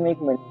want to make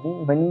money.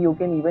 Money you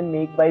can even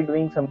make by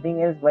doing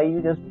something else. Why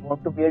you just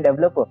want to be a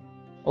developer?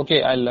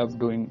 Okay, I love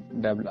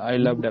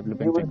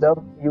developing You things.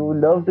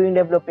 love doing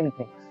developing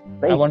things,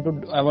 right? I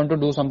want to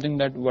do something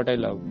that what I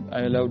love.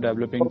 I love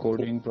developing, Okay.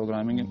 coding,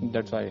 programming.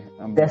 That's why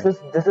I'm This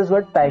is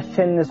what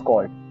passion is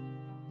called.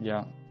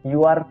 yeah.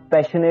 You are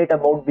passionate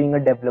about being a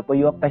developer.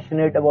 You are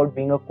passionate about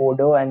being a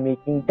coder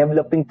and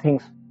developing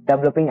things,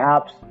 developing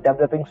apps,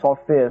 developing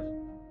softwares,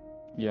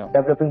 Yeah.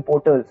 developing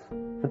portals.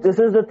 So this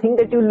is the thing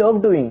that you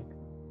love doing.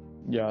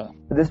 Yeah.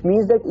 So this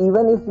means that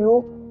even if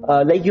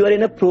you are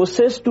in a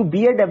process to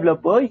be a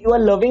developer, you are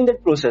loving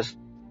that process,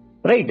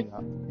 right?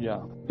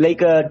 Yeah.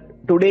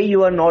 Today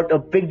you are not a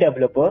big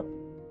developer.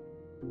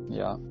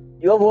 Yeah.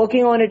 You are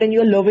working on it and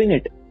you are loving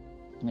it.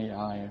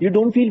 Yeah. You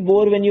don't feel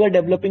bored when you are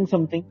developing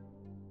something.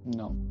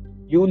 No.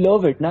 You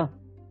love it, na?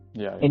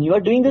 Yeah. And you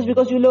are doing this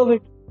because you love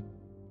it.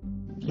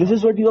 This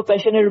is what you are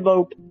passionate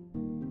about.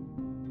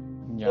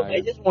 Yeah. So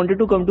I just wanted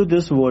to come to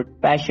this word,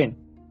 passion.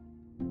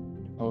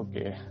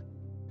 Okay.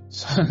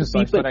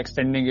 Sorry for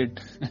extending it.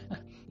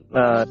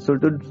 So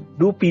to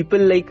do people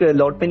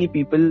many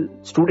people,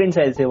 students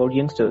I'll say about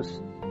youngsters.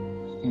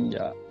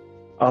 Yeah.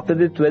 After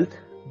the 12th,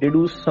 they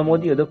do some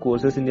of the other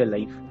courses in their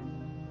life.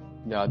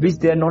 Yeah. Which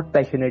they are not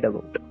passionate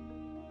about.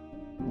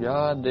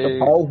 Yeah. So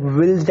how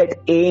will that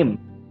aim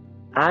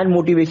and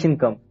motivation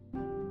come?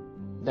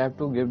 They have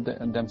to give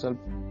themselves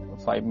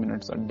 5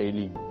 minutes a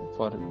daily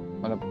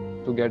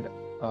to get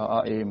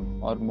a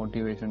aim or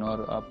motivation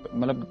or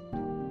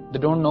they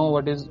don't know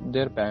what is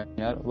their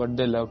passion, what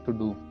they love to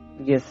do.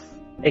 Yes,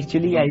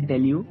 actually I'll tell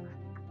you,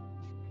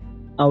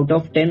 out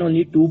of 10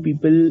 only 2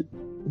 people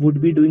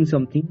would be doing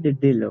something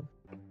that they love.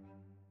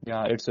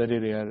 Yeah, it's very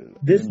rare.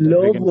 This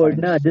love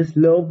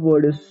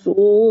word is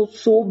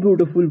so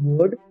beautiful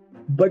word,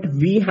 but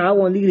we have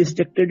only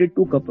restricted it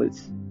to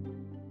couples.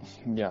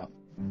 Yeah.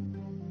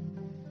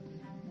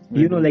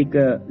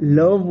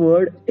 Love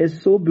word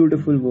is so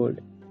beautiful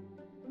word.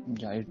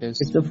 Yeah, it is.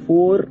 It's a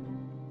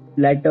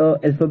 4-letter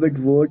alphabet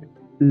word,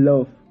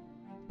 love.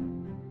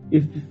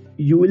 If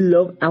you will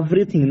love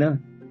everything, na?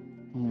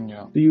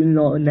 Yeah. So you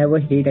will never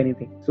hate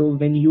anything. So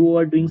when you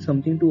are doing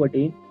something to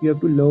attain, you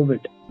have to love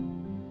it.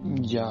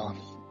 Yeah.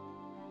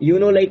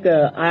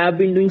 I have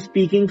been doing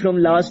speaking from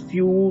last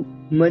few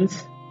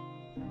months.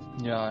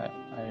 Yeah,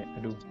 I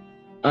do.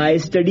 I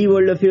study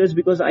world affairs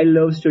because I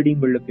love studying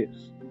world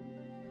affairs.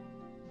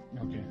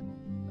 Okay.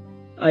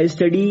 I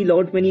study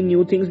many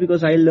new things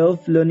because I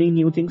love learning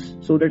new things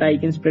so that I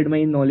can spread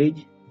my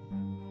knowledge.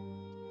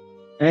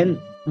 And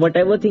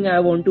whatever thing I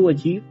want to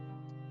achieve,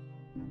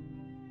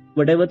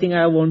 whatever thing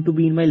I want to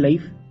be in my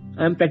life,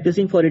 I am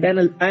practicing for it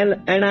and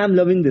I am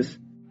loving this.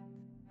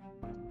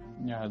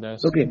 Yeah,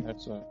 that's okay.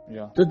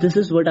 Yeah. So this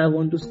is what I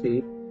want to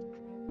say.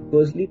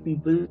 Firstly,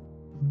 people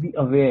be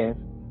aware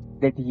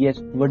that yes,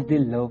 what they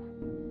love,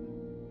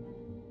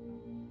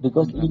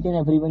 because each and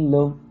everyone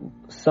love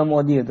some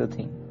or the other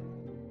thing.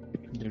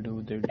 They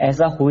do.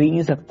 ऐसा हो ही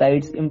नहीं सकता.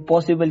 It's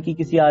impossible कि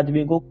किसी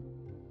आदमी को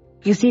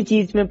किसी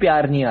चीज में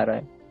प्यार नहीं आ रहा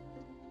है.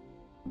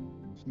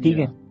 ठीक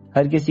है,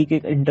 हर किसी के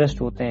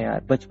इंटरेस्ट होते हैं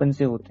यार, बचपन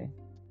से होते हैं.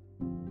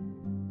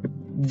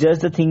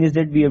 Just the thing is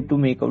that we have to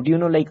make out.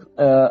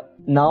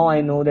 Now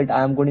I know that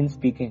I am good in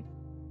speaking.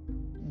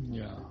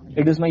 Yeah.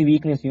 It is my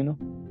weakness,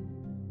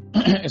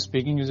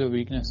 Speaking is a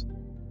weakness.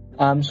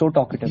 I am so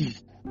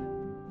talkative.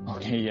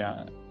 Okay,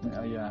 yeah.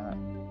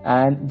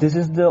 And this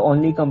is the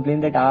only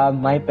complaint that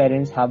my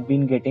parents have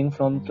been getting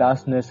from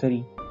class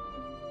nursery.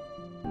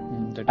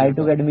 I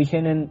took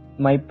admission in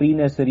my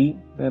pre-nursery,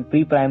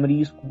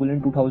 pre-primary school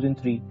in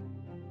 2003.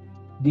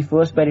 The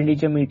first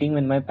parent-teacher meeting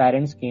when my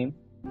parents came,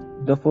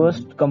 the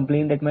first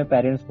complaint that my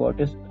parents got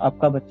is,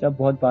 आपका बच्चा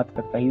बहुत बात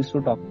करता है, he is so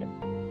talkative.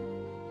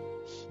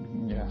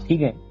 Yeah.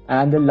 ठीक है.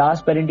 And the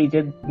last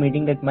parent-teacher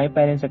meeting that my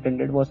parents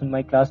attended was in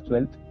my class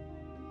 12th.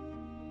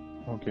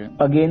 Okay.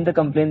 Again, the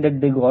complaint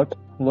that they got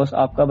was,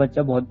 आपका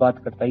बच्चा बहुत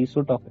बात करता है, he is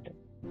so talkative.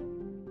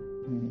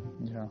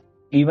 Yeah.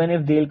 Even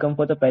if they'll come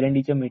for the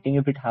parent-teacher meeting,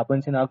 if it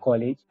happens in our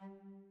college,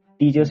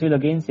 teachers will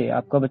again say,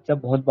 आपका बच्चा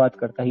बहुत बात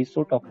करता है, he is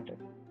so talkative.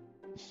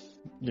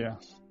 Yeah.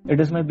 It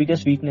is my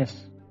biggest weakness.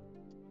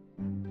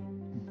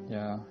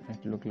 Yeah,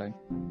 it looked like.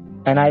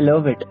 And I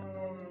love it.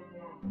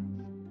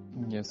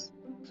 Yes.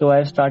 So I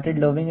have started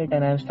loving it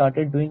and I have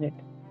started doing it.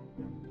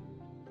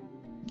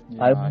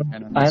 Yeah,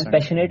 I am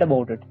passionate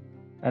about it.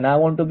 And I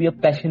want to be a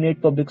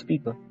passionate public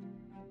speaker.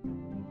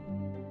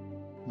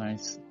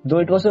 Nice. Though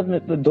it was a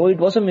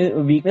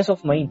weakness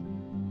of mine.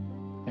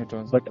 It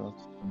was. But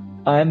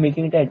I am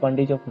making it an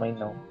advantage of mine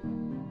now.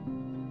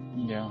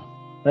 Yeah.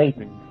 Right?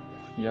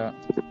 Yeah.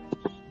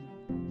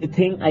 The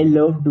thing I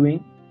love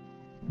doing,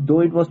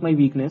 though it was my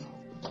weakness,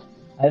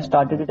 I have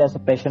started it as a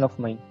passion of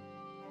mine.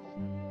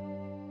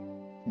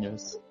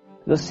 Yes.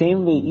 The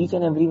same way, each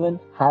and everyone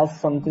has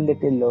something that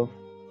they love.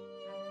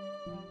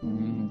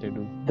 They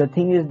do. The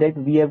thing is that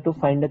we have to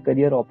find a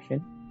career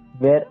option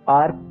where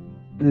our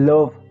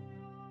love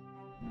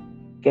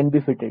can be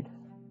fitted.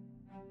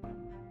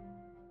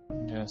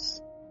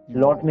 Yes.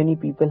 Lot many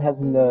people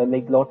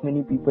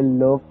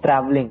love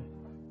traveling.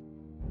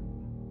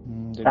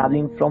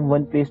 Traveling from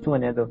one place to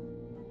another.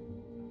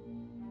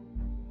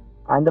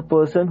 and the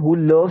person who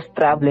loves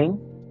traveling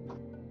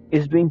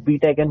is doing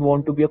BTech and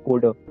want to be a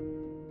coder,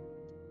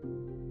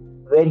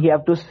 where he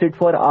have to sit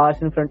for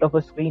hours in front of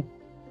a screen.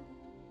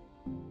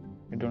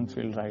 I don't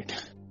feel right.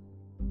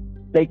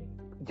 Like,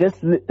 just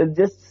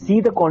see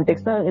the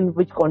context, in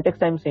which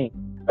context I'm saying.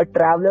 A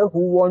traveler who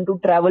want to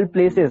travel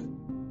places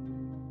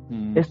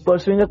is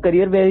pursuing a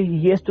career where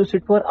he has to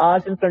sit for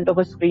hours in front of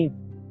a screen.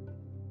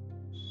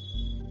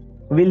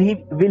 Will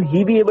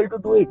he be able to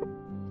do it?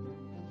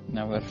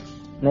 Never.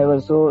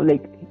 So,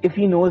 like, if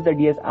he knows that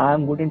yes, I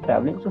am good in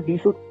traveling, so he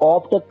should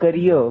opt a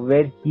career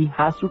where he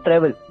has to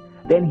travel.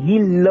 Then he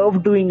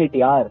love doing it,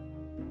 yaar.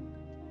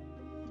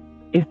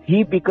 If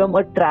he become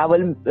a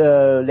travel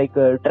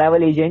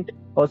travel agent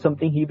or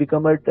something, he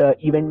become a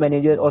event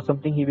manager or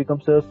something, he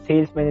becomes a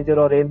sales manager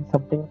or in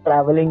something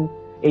traveling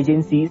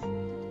agencies.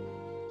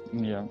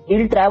 Yeah.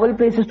 He'll travel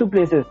places to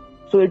places,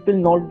 so it will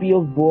not be a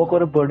work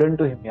or a burden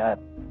to him, yaar.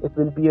 It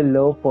will be a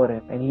love for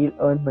him, and he'll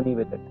earn money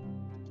with it.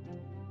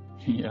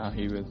 Yeah,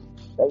 he will.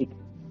 Right.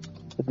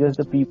 So just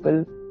the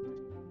people,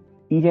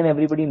 each and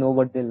everybody know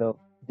what they love.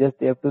 Just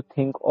they have to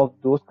think of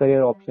those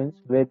career options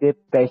where their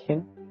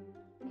passion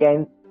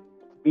can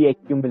be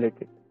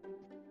accumulated.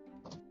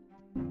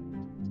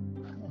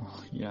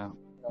 Yeah.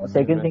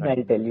 Second thing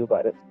I'll tell you,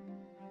 Bharat.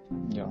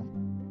 Yeah.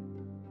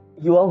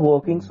 You are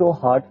working so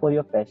hard for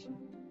your passion.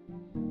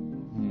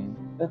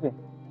 Okay.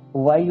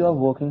 Why you are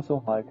working so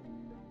hard?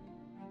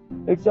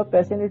 It's your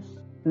passion.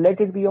 Let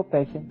it be your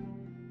passion.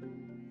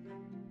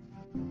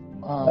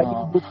 Why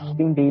you do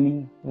coding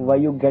daily? Why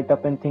you get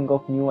up and think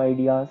of new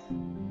ideas?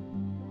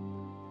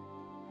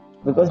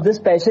 Because this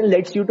passion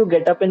lets you to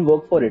get up and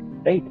work for it,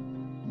 right?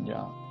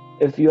 Yeah.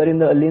 If you are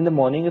early in the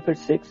morning, if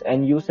it's 6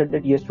 and you said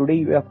that yesterday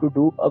you have to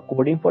do a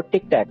coding for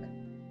Tic Tac,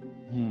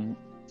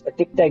 a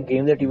Tic Tac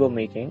game that you were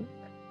making,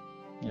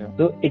 yeah.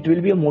 So it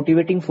will be a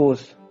motivating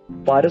force.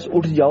 Paras,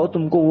 उठ जाओ,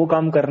 तुमको वो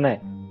काम करना है.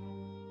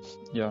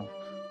 Yeah.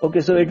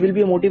 Okay, so it will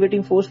be a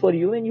motivating force for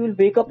you, and you will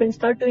wake up and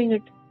start doing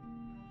it.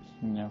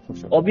 Yeah, for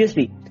sure.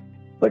 Obviously.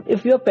 But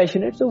if you are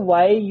passionate, so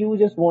why you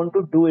just want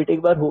to do it?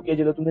 एक बार हो गया,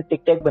 चलो तुमने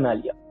Tic Tac बना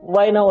लिया.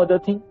 Why now other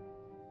thing?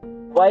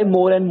 Why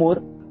more and more?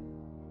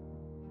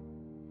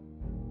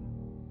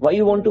 Why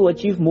you want to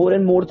achieve more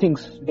and more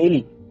things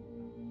daily?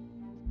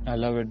 I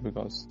love it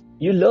because...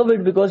 You love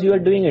it because you are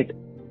doing it.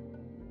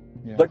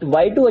 Yeah. But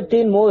why to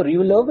attain more?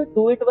 You love it,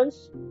 do it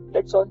once.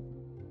 That's all.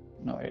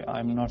 No,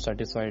 I'm not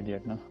satisfied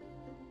yet, no.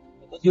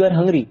 Because you are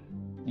hungry.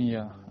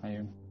 Yeah, I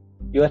am.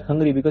 You are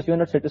hungry because you are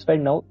not satisfied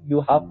now.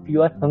 You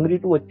are hungry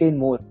to attain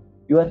more.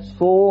 You are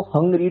so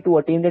hungry to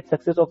attain that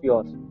success of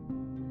yours.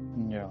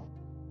 Yeah.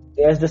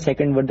 There's the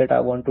second word that I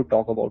want to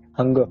talk about.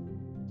 Hunger.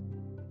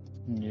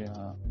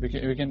 Yeah.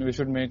 We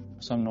should make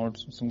some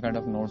notes, some kind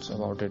of notes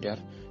about it, yeah.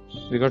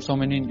 We got so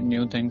many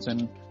new things,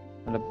 and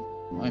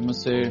I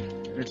must say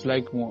it's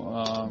like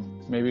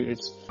maybe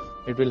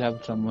it will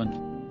help someone.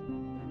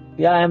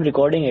 Yeah, I am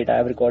recording it. I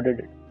have recorded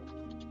it.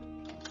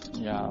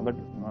 Yeah, but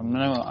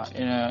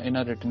in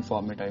a written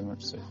format, I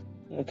must say.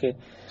 Okay.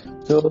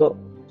 So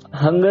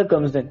hunger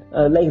comes in.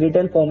 Like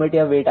written format,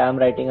 yeah, wait, I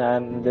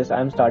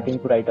am starting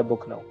to write a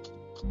book now.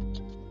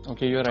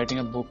 Okay, you are writing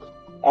a book.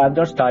 I have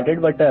not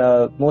started, but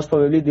most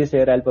probably this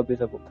year I'll publish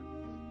a book.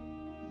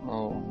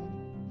 Oh,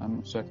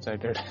 I'm so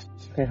excited.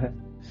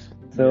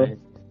 So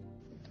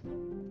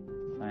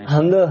nice.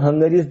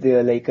 Hunger is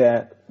there. Like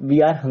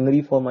we are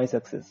hungry for my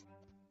success.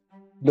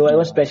 Though I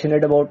was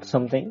passionate about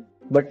something,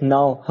 but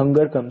now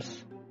hunger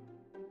comes.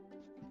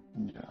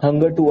 Yeah.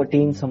 Hunger to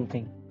attain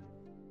something.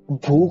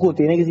 भूख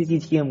होती है ना किसी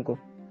चीज की हमको.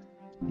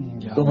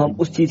 तो हम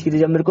उस चीज की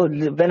जब मेरे को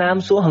when I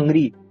am so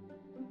hungry,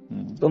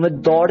 तो मैं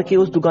दौड़ के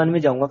उस दुकान में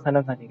जाऊंगा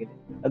खाना खाने के लिए.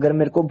 अगर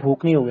मेरे को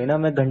भूख नहीं होगी ना,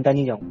 मैं घंटा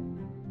नहीं जाऊंगा.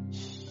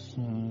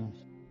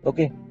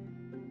 ओके.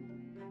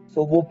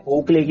 So वो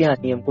भूख लेके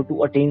आनी है हमको to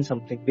attain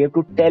something. We have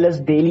to tell us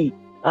daily,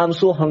 I am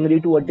so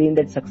hungry to attain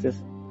that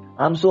success.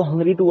 I am so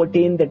hungry to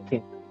attain that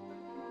thing.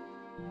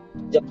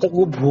 जब तक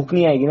वो भूख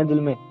नहीं आएगी ना दिल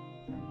में,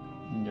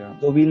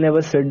 so we'll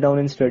never sit down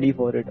and study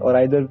for it, or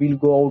either we'll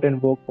go out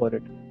and work for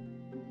it.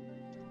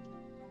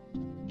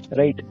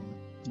 Right?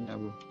 Yeah.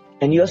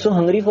 And you are so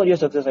hungry for your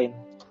success, I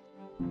know.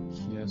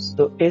 Yes.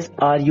 So is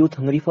our youth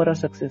hungry for our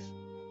success?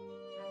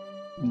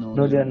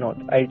 No, they are not.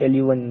 I'll tell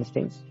you one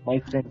instance.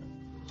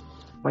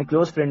 My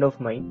close friend of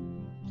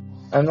mine,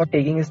 I'm not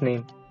taking his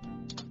name.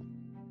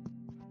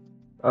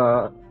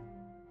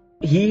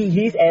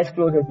 He's as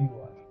close as you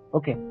are.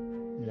 Okay.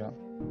 Yeah.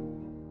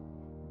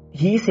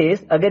 He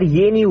says, अगर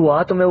ये नहीं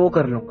हुआ तो मैं वो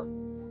कर लूंगा.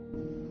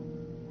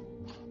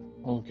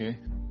 Okay.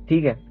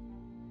 ठीक है.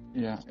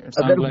 Yeah, it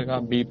sounds like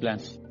a B plan.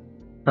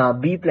 हाँ,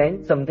 B plan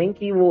something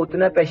कि वो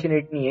उतना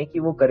पैशनेट नहीं है कि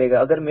वो करेगा.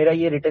 अगर मेरा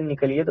ये रिटर्न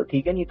निकल गया तो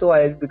ठीक है, नहीं तो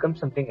I'll become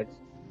something else.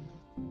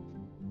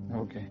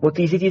 Okay. वो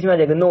तीसरी चीज में आ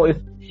जाएगा. No, if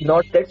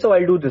not that, so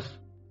I'll do this.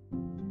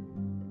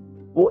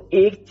 वो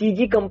एक चीज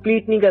ही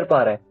कंप्लीट नहीं कर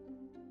पा रहा है.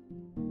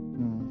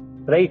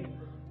 Right?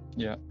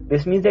 Yeah.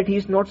 This means that he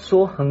is not so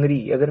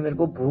hungry. अगर मेरे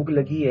को भूख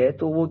लगी है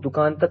तो वो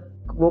दुकान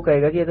तक वो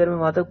कहेगा कि अगर मैं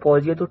वहां तक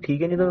पहुंच गया तो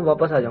ठीक है, नहीं तो मैं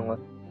वापस आ जाऊंगा.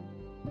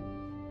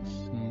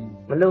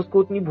 मतलब उसको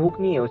उतनी भूख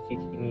नहीं है, उस चीज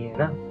की नहीं है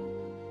ना.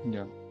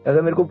 Yeah.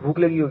 अगर मेरे को भूख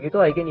लगी होगी तो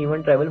I can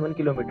even travel 1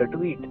 kilometre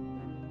to eat.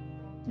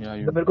 Yeah.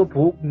 अगर मेरे को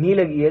भूख नहीं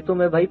लगी है तो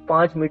मैं भाई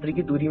 5 मीटर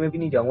की दूरी में भी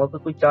नहीं जाऊंगा अगर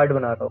कोई चाट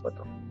बना रहा होगा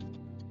तो.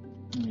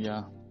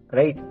 Yeah.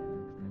 Right.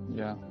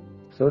 Yeah.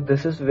 So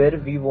this is where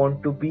we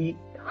want to be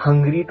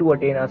hungry to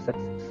attain our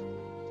success.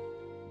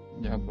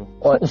 Yeah, bro.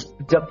 और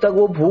जब तक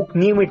वो भूख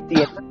नहीं मिटती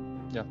है ना,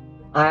 Yeah.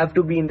 I have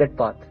to be in that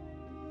path.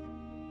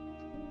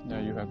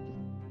 Yeah, you have to.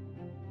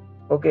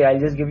 Okay, I'll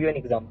just give you an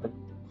example.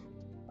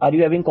 Are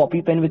you having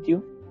copy pen with you?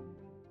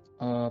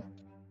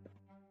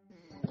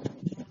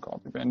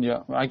 Copy pen.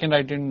 Yeah, I can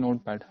write in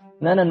notepad.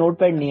 No,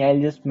 notepad nahi.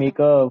 I'll just make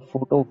a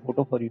photo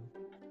for you.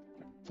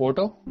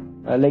 Photo?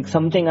 Like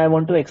something I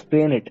want to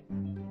explain it.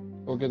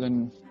 Okay, then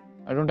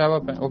I don't have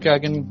a pen. Okay, I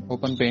can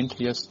open Paint.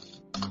 Yes.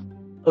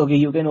 Okay,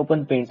 you can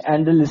open Paint.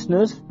 And the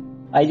listeners,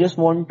 I just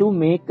want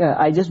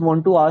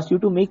to ask you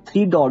to make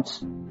 3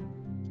 dots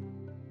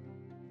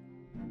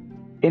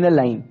in a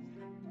line.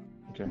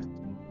 Okay.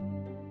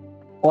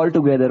 All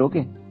together,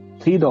 okay?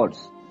 3 dots.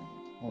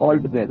 Okay.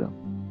 All together.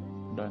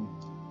 Done.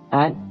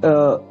 And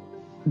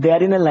they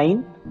are in a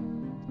line,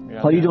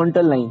 Yeah.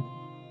 horizontal line.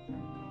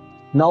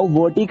 Now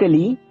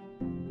vertically,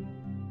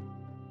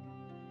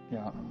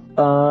 Yeah.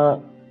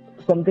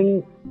 something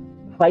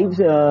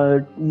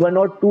 1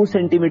 or 2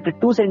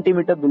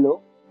 centimeter below,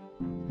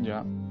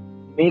 Yeah.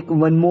 make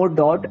one more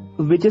dot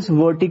which is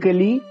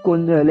vertically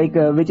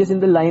which is in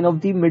the line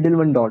of the middle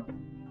one dot.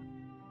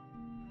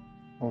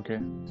 Okay.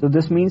 So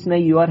this means now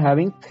you are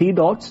having 3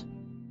 dots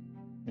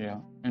Yeah.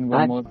 And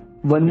one and more.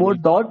 one more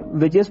dot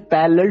which is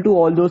parallel to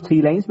all those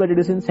 3 lines, but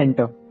it is in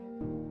center.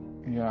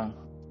 Yeah.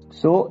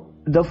 So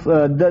the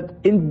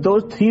in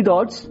those 3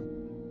 dots,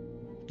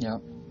 Yeah.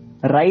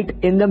 write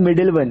in the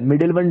middle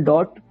one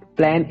dot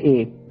plan A,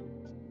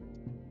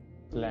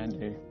 Plan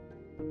A.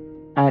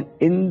 and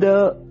in the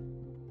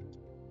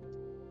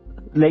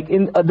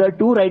in other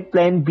 2 write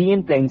plan B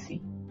and plan C.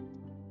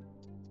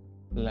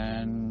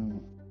 Plan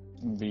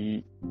B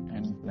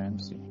and Plan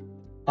C.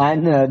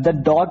 And the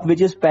dot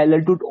which is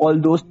parallel to all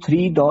those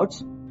 3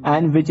 dots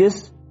and which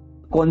is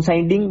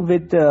coinciding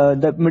with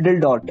the middle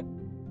dot,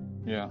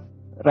 Yeah.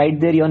 write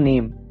there your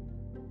name.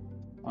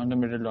 On the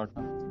middle dot.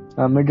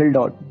 Huh? Middle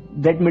dot.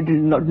 That middle,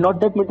 not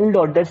that middle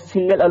dot, that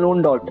single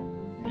alone dot.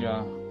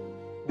 Yeah.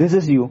 This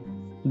is you.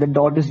 The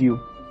dot is you.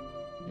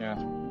 Yeah.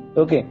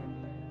 Okay.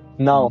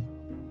 Now,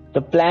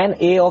 the plan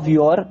A of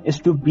your is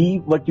to be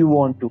what you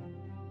want to.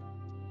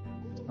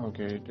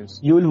 Okay, it is.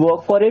 You will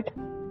work for it.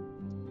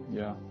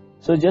 Yeah.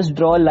 So just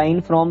draw a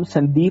line from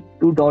Sandeep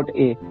to dot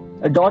A.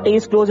 Dot A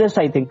is closest,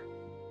 I think,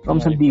 from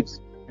Yeah, Sandeep.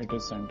 It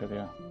is center,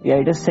 yeah.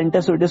 Yeah, it is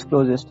center, so it is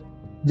closest.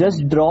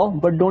 Just draw,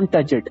 but don't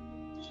touch it.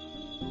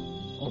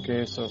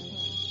 Okay, so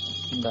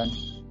done.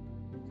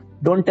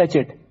 Don't touch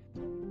it.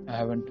 I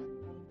haven't.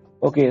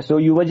 Okay, so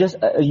you were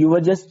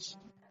just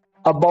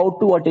about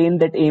to attain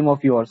that aim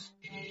of yours,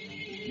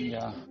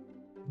 Yeah.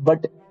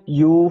 but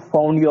you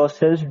found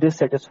yourself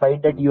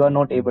dissatisfied that you are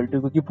not able to,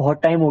 क्योंकि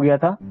बहुत time हो गया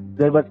था.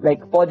 There were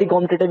for the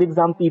competitive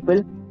exam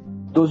people,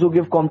 those who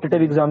give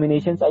competitive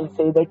examinations, I'll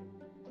say that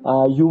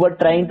you were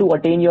trying to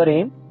attain your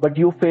aim, but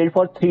you failed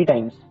for 3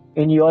 times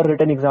in your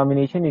written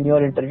examination, in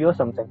your interview or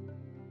something.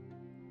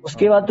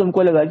 उसके बाद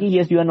तुमको लगा कि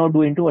yes, you are not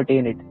going to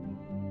attain it.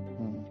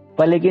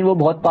 पर लेकिन वो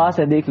बहुत पास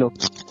है, देख लो.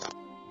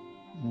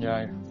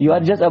 Yeah. You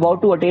are just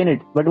about to attain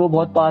it, but वो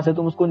बहुत पास है,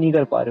 तुम उसको नहीं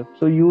कर पा रहे हो.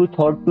 So you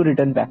thought to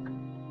return back.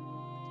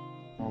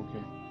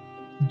 Okay.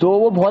 दो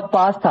वो बहुत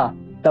पास था,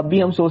 तब भी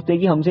हम सोचते हैं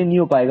कि हमसे नहीं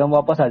हो पाएगा, हम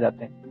वापस आ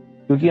जाते हैं,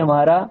 क्योंकि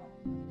हमारा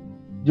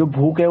जो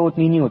भूख है वो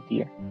उतनी नहीं होती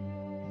है.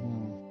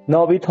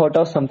 Now we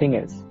thought of something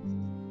else.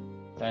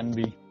 Plan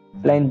B.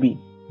 Plan B.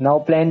 Now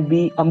plan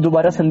B, हम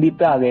दोबारा संदीप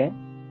पे आ गए हैं.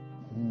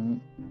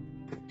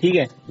 ठीक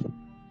है.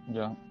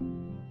 Yeah.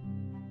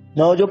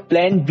 Now जो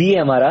plan B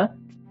है हमारा,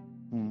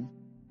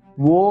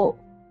 वो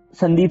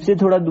संदीप से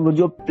थोड़ा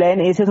जो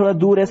प्लान ए से थोड़ा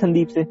दूर है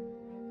संदीप से,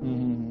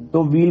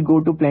 तो we'll go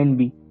to plan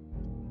B.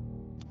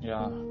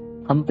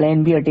 हम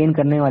प्लान बी अटेन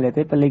करने वाले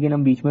थे, पर लेकिन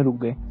हम बीच में रुक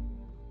गए.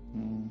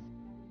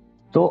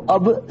 तो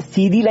अब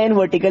सीधी लाइन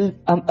वर्टिकल,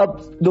 हम अब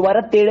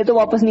दोबारा टेढ़े तो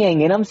वापस नहीं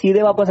आएंगे ना, हम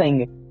सीधे वापस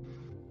आएंगे.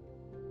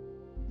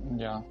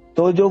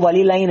 तो जो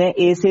वाली लाइन है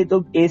ए से,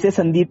 तो ए से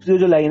संदीप से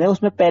जो लाइन है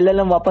उसमें पैरेलल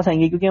हम वापस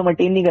आएंगे, क्योंकि हम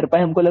अटेन नहीं कर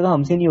पाए, हमको लगा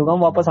हमसे नहीं होगा, हम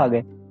वापस आ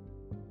गए.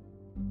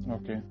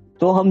 Okay.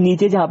 तो हम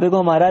नीचे जहाँ पे को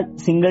हमारा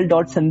सिंगल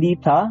डॉट संदीप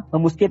था,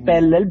 हम उसके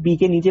पैरेलल बी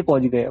के नीचे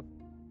पहुंच गए. अब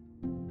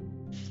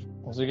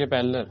उसी के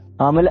पैरेलल.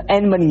 हाँ, मतलब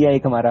एन बन गया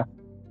एक हमारा.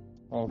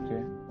 ओके,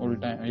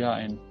 उल्टा या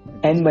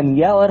एन बन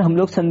गया, और हम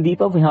लोग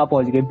संदीप अब यहाँ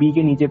पहुंच गए, बी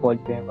के नीचे पहुंच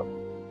गए.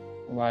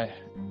 अब वाई?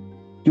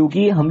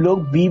 क्योंकि हम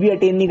लोग बी भी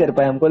अटेन नहीं कर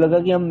पाए, हमको लगा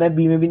कि मैं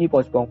बी में भी नहीं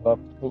पहुंच पाऊंगा.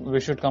 We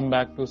should come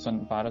back to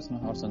पारस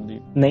ना और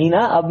संदीप. नहीं ना,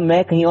 अब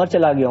मैं कहीं और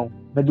चला गया हूँ,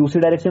 मैं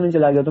दूसरी डायरेक्शन में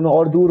चला गया, तो मैं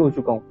और दूर हो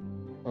चुका हूँ.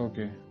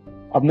 ओके.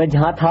 अब मैं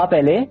जहाँ था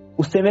पहले,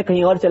 उससे मैं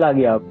कहीं और चला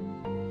गया. अब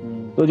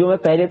तो जो मैं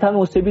पहले था, मैं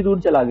उससे भी दूर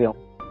चला गया हूँ,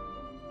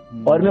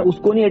 और मैं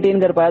उसको नहीं अटेन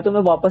कर पाया, तो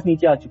मैं वापस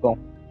नीचे आ चुका हूँ.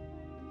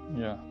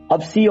 अब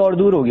सी और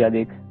दूर हो गया,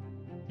 देख.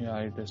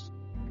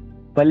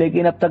 पर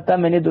लेकिन अब तक का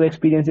मैंने 2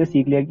 एक्सपीरियंसेस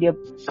सीख लिया कि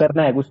अब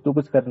करना है कुछ, तो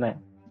कुछ करना है.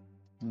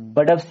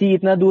 बट अब सी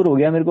इतना दूर हो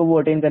गया, मेरे को वो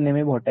अटेन करने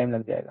में बहुत टाइम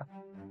लग जाएगा.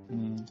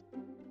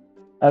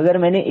 अगर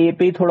मैंने ए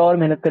पे ही थोड़ा और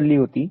मेहनत कर ली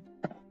होती,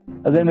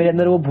 अगर मेरे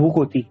अंदर वो भूख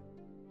होती,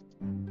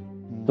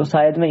 तो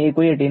शायद मैं ए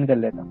को ही अटेन कर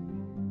लेता.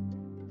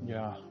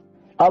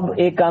 अब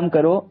एक काम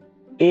करो,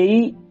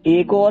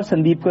 ए को और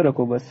संदीप को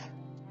रखो बस.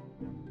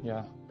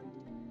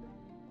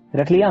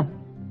 रख लिया.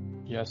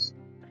 यस.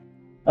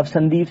 अब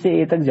संदीप से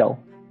ए तक जाओ.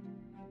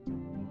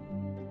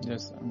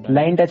 यस.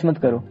 लाइन टच मत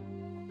करो.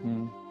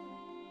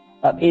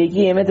 अब एक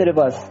ही एम है तेरे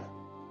पास.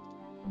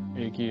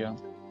 एक ही है.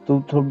 तू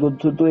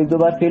एक दो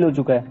बार फेल हो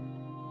चुका है,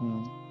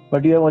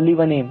 but you have only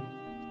one M.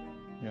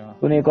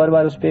 तूने एक और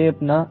बार उस पे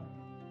अपना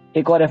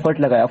एक और एफर्ट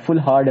लगाया, फुल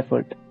हार्ड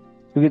एफर्ट,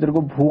 क्योंकि तेरे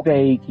को भूख है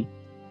एक ही.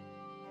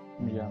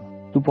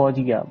 तू पहुंच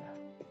गया अब.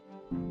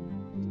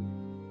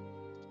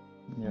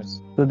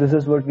 So this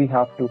is what we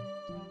have to,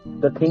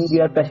 the thing we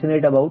are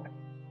passionate about,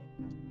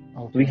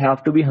 we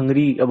have to be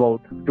hungry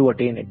about to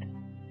attain it.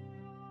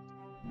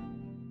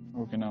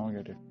 Okay, now I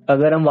get it.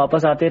 अगर हम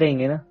वापस आते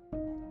रहेंगे ना,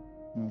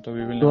 तो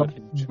we will तो never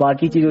reach.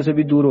 बाकी चीजों से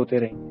भी दूर होते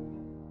रहेंगे.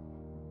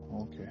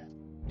 Okay.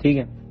 ठीक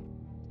है.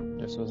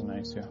 This was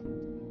nice, yeah.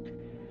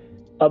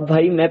 अब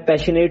भाई मैं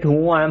पैशनेट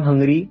हूँ, आई एम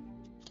हंग्री,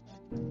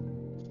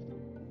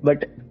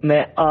 बट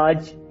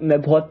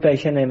मैं बहुत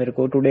पैशन है मेरे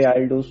को. Today I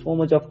will do so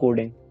much of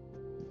coding.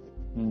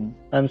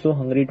 I am so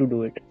hungry to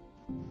do it.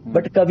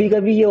 But कभी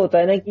कभी ये होता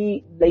है ना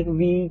कि like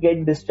we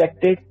get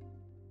distracted.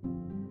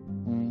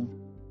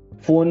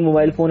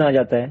 Mobile phone आ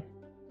जाता है.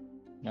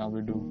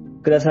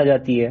 क्रश आ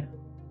जाती है,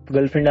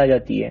 गर्लफ्रेंड आ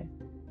जाती है,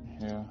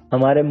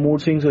 हमारे मूड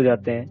स्विंग्स हो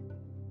जाते हैं,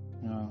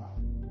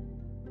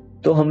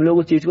 तो हम लोग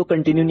उस चीज को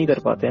कंटिन्यू नहीं कर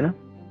पाते है ना.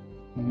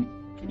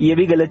 ये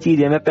भी गलत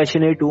चीज है. मैं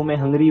पैशनेट हूँ, मैं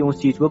हंग्री हूँ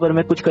उस चीज को, पर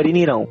मैं कुछ कर ही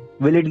नहीं रहा हूँ.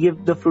 Will it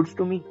give the fruits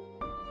to me?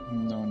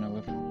 No,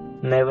 never.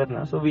 Never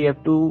na. So we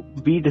have to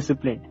be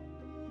disciplined.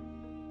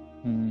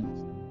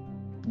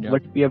 Yeah.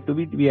 But we have to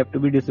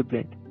be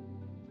disciplined,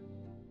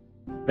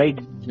 right?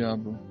 Yeah,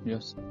 bro.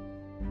 Yes.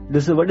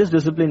 What is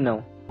discipline now?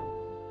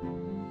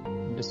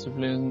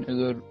 Discipline is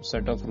a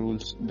set of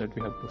rules that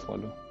we have to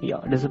follow.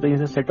 Yeah, discipline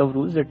is a set of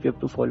rules that we have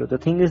to follow. The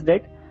thing is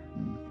that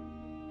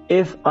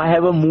if I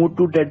have a mood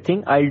to that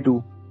thing, I'll do.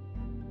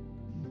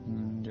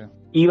 Yeah.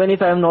 Even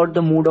if I am not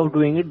the mood of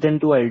doing it, then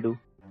too I'll do.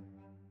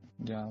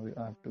 Yeah, we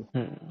have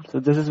to. So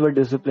this is where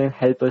discipline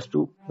help us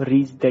to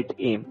reach that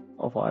aim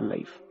of our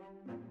life.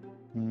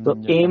 So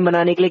aim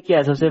बनाने के लिए क्या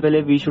है? सबसे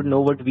पहले we should know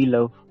what we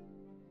love.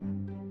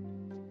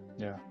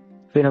 Yeah.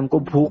 फिर हमको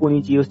भूख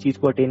होनी चाहिए उस चीज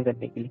को अटेन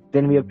करने के लिए.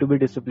 Then we have to be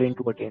disciplined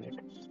to attain it.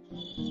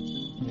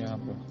 Yeah,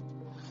 bro.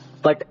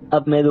 But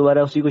अब मैं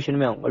दोबारा उसी क्वेश्चन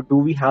में आऊंगा. Do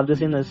we have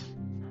this in us?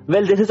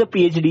 Well, this is a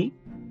PhD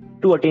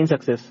to attain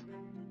success.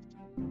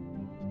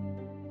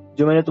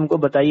 जो मैंने तुमको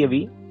बताई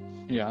अभी.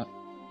 Yeah.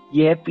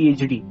 ये है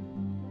PhD.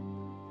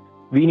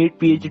 We need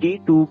PhD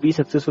to be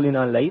successful in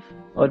our life.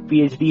 और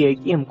PhD है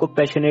कि हमको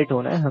पैशनेट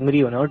होना है, हंग्री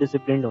होना है और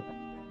डिसिप्लिन्ड होना है.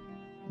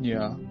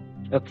 Yeah.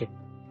 Okay.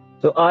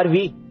 So are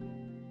we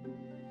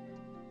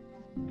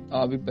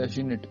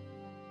passionate?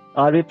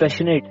 Are we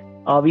passionate?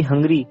 Are we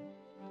hungry?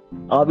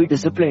 Are we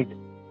disciplined?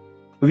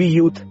 We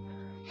youth.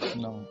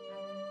 No,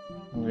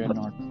 we are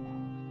not.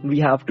 We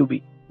have to be.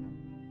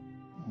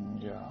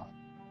 Yeah.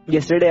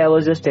 Yesterday I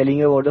was just telling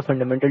you about the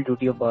fundamental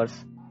duty of ours.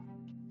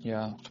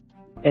 Yeah.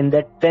 And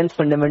that 10th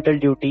fundamental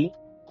duty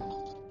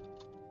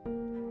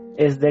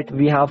is that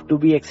we have to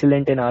be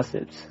excellent in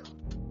ourselves.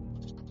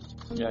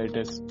 Yeah, it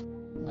is.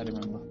 I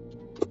remember.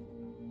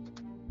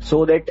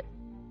 So that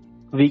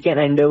we can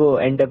endeavor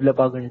and develop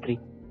our country.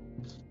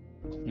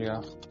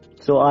 Yeah.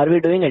 So are we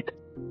doing it?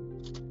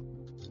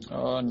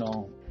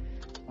 No.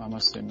 I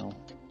must say no.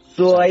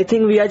 So I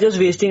think we are just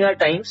wasting our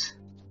times.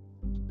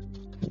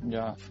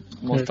 Yeah.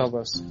 Most of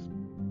us.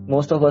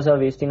 Most of us are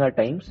wasting our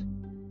times.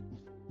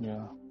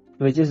 Yeah.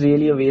 Which is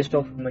really a waste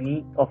of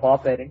money of our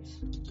parents,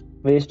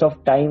 waste of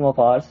time of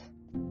ours.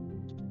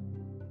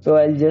 So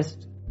I'll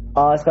just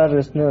ask our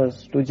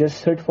listeners to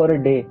just sit for a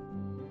day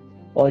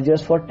or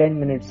just for 10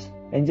 minutes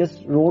and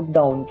just wrote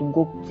down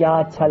तुमको क्या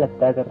अच्छा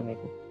लगता है करने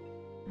को.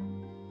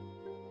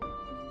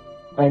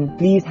 And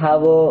please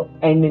have a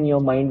end in your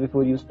mind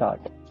before you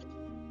start.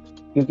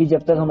 क्योंकि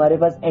जब तक हमारे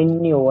पास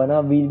end नहीं होगा ना,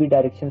 we'll be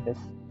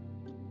directionless.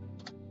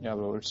 Yeah,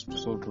 bro, it's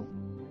so true.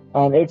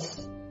 And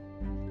it's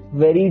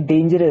very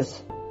dangerous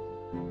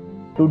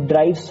to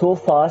drive so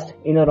fast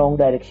in a wrong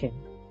direction.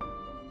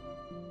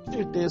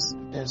 It is.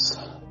 Yes.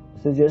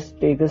 So just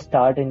take a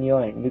start in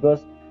your end,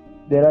 because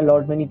there are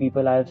lot many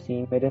people I have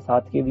seen, मेरे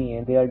साथ के भी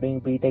हैं, they are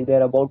doing BTech, they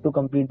are about to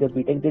complete their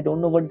BTech, they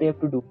don't know what they have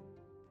to do.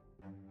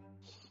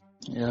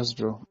 Yes,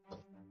 bro.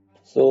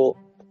 So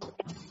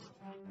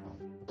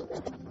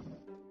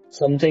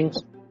something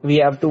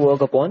we have to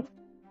work upon.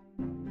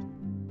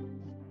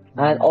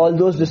 And all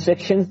those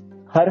distractions,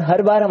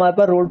 हर बार हमारे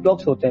पास road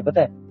blocks होते हैं,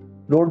 पता है?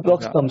 Road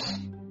blocks comes.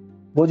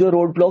 वो जो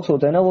road blocks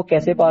होते हैं ना, वो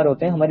कैसे पार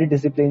होते हैं? हमारी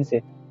डिसिप्लिन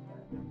से.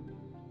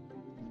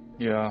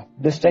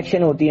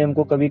 डिस्ट्रैक्शन होती है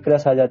हमको, कभी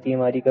क्रश आ जाती है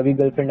हमारी, कभी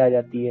गर्लफ्रेंड आ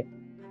जाती है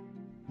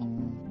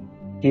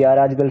कि यार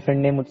आज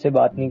गर्लफ्रेंड ने मुझसे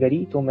बात नहीं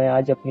करी तो मैं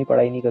आज अपनी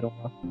पढ़ाई नहीं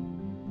करूंगा.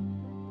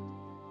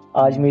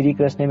 आज मेरी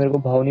क्रश ने मेरे को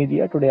भाव नहीं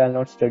दिया, today I will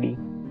not study.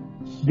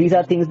 These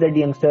are things that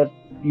youngster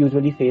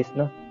usually face,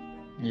 na?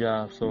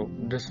 Yeah, so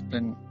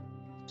discipline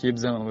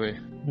keeps them away.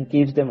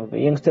 Keeps them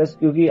away. Youngsters,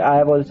 क्योंकि I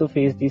have also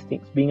faced these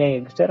things. Being a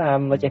youngster, I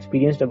am much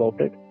experienced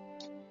about it.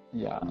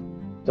 Yeah.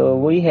 तो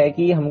वही है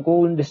कि हमको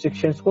उन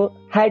restrictions को,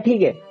 है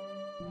ठीक है,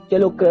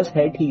 चलो क्रश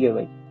है ठीक है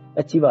भाई,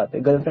 अच्छी बात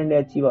है, गर्लफ्रेंड है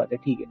अच्छी बात है,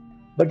 ठीक है,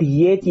 बट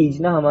ये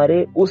चीज ना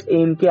हमारे उस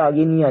एम के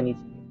आगे नहीं आनी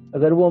चाहिए.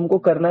 अगर वो हमको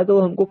करना है तो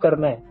हमको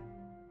करना है.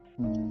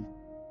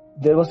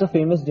 There was a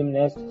famous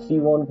gymnast. She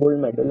won gold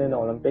medal in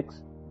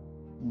Olympics.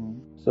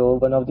 So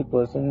one of the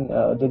person,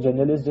 the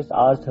journalist just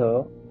asked her,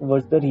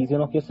 "What's the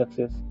reason of your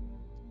success?"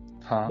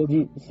 So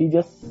she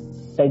just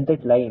said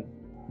that line.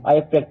 I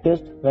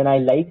practiced when I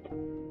liked,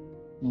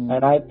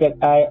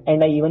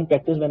 and I even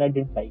practiced when I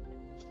didn't like.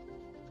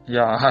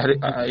 Yeah,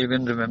 I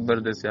even remember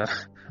this. Yeah,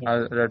 I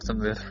read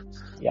somewhere.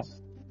 Yeah.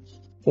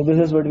 So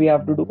this is what we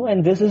have to do,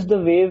 and this is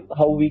the way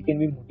how we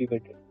can be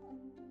motivated.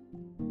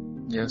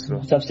 Yes, bro.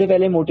 सबसे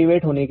पहले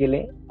motivate होने के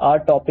लिए our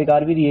topic,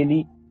 are we really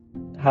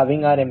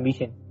having our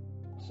ambition?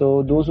 So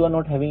those who are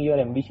not having your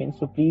ambition,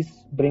 so please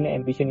bring an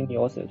ambition in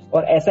yourselves.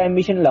 और ऐसा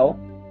ambition लाओ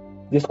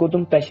जिसको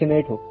तुम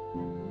passionate हो.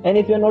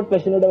 And if you are not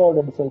passionate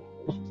about yourself,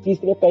 उस चीज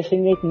के लिए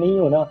passionate नहीं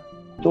हो ना,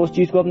 तो उस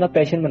चीज को अपना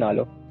passion बना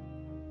लो.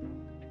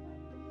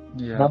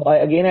 Yeah. Now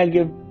I'll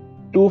give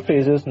 2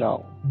 phrases now.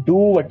 Do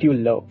what you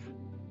love.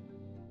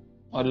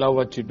 Or love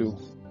what you do.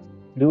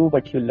 Do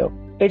what you love.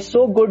 It's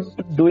so good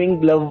doing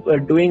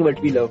what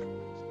we love.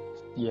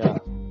 Yeah.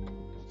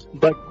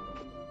 But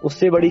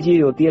उससे बड़ी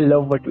चीज होती है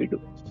love what we do.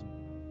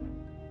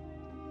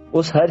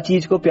 उस हर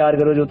चीज को प्यार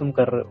करो जो तुम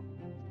कर रहे हो.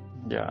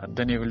 Yeah,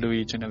 then you will do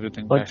each and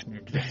everything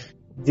passionately.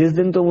 जिस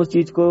दिन तुम उस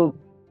चीज को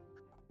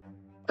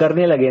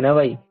करने लगे ना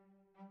भाई,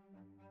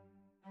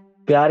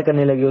 प्यार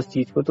करने लगे उस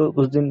चीज को, तो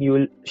उस दिन you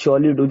will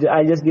surely do.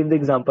 I just give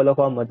the example of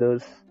our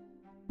mothers.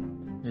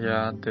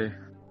 Yeah,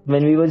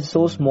 When we were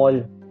so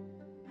small,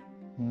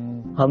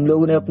 हम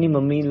लोगों ने अपनी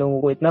मम्मी लोगों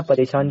को इतना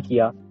परेशान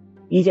किया.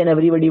 Each and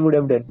everybody would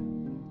have done.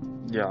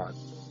 Yeah.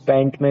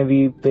 Pant में we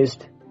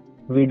pissed,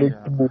 we did,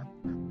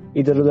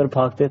 इधर उधर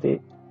भागते थे.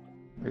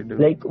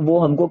 Like वो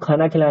हमको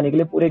खाना खिलाने के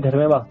लिए पूरे घर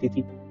में भागती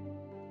थी.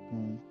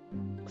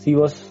 She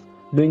was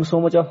doing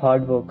so much of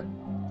hard work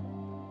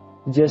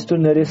just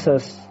to nourish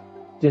us,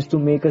 just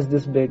to make us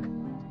this big.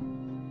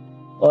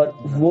 और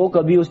वो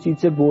कभी उस चीज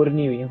से बोर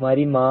नहीं हुई.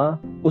 हमारी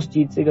माँ उस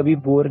चीज से कभी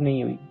बोर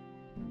नहीं हुई.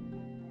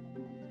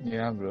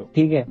 Yeah, bro.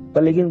 ठीक है,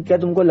 पर लेकिन क्या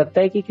तुमको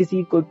लगता है कि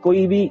किसी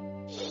कोई भी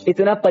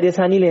इतना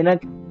परेशानी लेना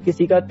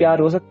किसी का प्यार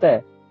हो सकता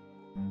है?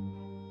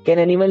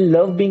 Can anyone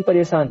love being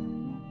परेशान?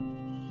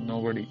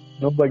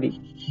 Nobody.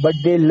 But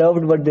they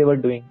loved what they were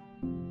doing.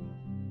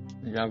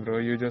 Yeah, bro,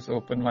 you just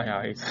opened my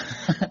eyes.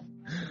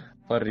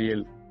 For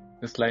real.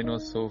 This line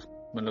was so,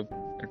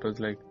 it was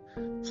like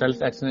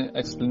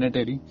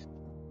self-explanatory.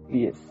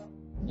 Yes.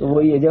 तो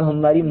वही है, जब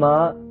हमारी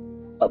माँ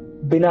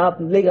बिना,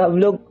 हम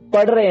लोग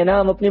पढ़ रहे हैं ना,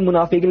 हम अपने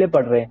मुनाफे के लिए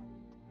पढ़ रहे हैं.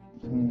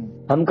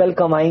 हम कल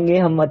कमाएंगे,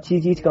 हम अच्छी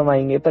चीज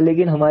कमाएंगे, पर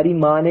लेकिन हमारी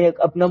माँ ने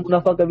अपना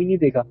मुनाफा कभी नहीं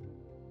देखा.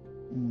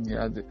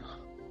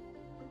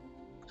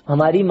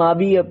 हमारी माँ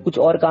भी अब कुछ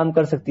और काम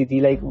कर सकती थी.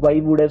 Like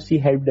why would have she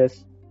helped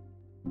us?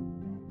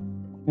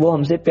 वो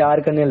हमसे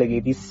प्यार करने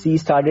लगी थी. She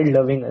started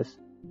loving us.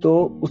 तो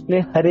उसने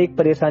हर एक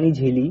परेशानी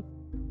झेली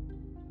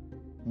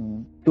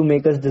to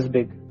make us this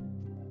big.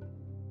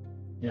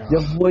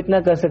 जब वो इतना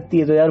कर सकती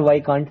है तो यार why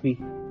can't we?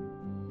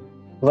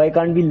 Why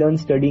can't we learn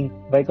studying?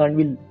 Why can't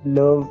we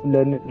love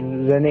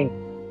running?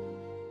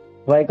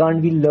 Why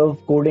can't we love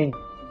coding?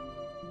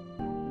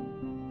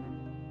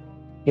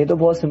 ये तो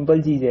बहुत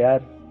सिंपल चीज है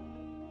यार,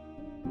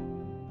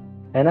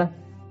 है ना?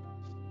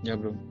 Yeah,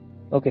 bro.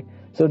 Okay,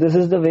 so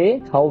this is the way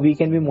how we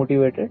can be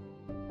motivated,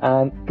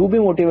 and to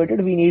be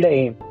motivated we need a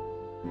aim.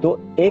 तो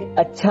एक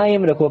अच्छा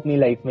एम रखो अपनी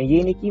लाइफ में.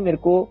 ये नहीं कि मेरे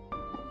को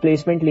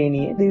प्लेसमेंट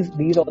लेनी है.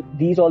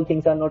 These all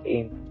things are not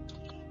aim.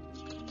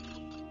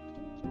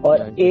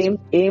 और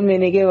एम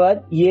लेने के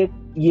बाद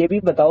ये भी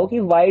बताओ कि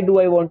why do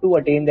I want to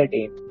attain that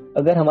aim.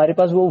 अगर हमारे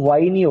पास वो why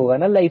नहीं होगा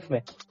ना लाइफ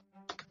में,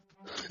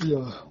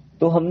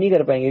 तो हम नहीं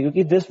कर पाएंगे,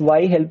 क्योंकि this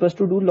why help us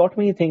to do lot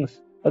many things.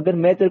 अगर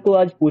मैं तेरे को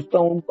आज पूछता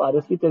हूँ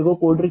पारस की, तेरे को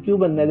कोडर क्यों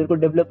बनना है, तेरे को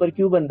डेवलपर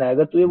क्यों बनना है,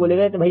 अगर तू ये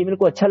बोलेगा भाई मेरे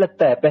को अच्छा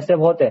लगता है, पैसे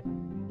बहुत है,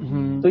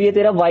 तो ये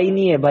तेरा why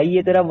नहीं है भाई.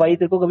 ये तेरा why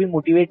तेरे को कभी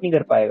मोटिवेट नहीं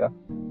कर पाएगा.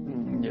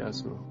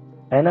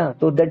 है ना?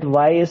 तो दैट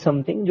वाई इज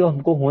समथिंग जो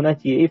हमको होना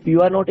चाहिए. If you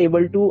are not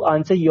able to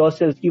answer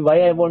yourself कि why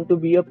I want to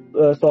be a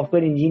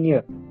software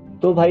engineer,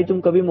 तो भाई तुम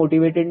कभी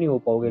मोटिवेटेड नहीं हो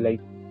पाओगे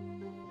life.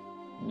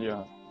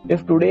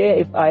 If today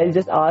if I will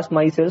just ask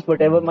myself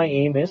whatever my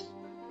aim is,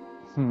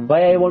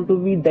 why I want to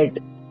be that,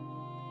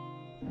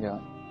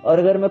 और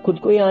अगर मैं खुद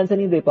को ही आंसर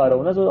नहीं दे पा रहा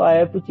हूँ ना, तो I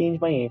have to change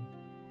my aim.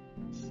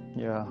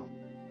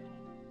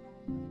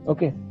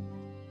 Okay,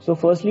 so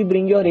firstly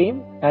bring your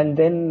aim and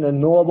then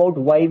know about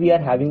why we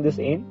are having this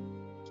aim.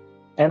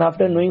 And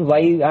after knowing why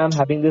I am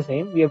having this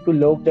aim, we have to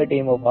love that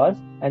aim of ours,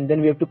 and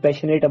then we have to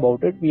passionate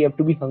about it. We have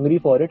to be hungry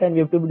for it, and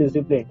we have to be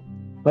disciplined.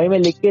 भाई मैं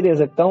लिख के दे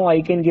सकता हूँ. I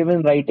can give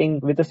in writing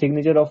with a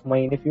signature of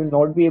mine. If you will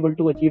not be able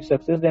to achieve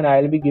success, then I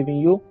will be giving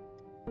you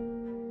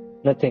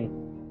Nothing.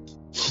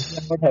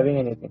 I'm not having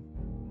anything.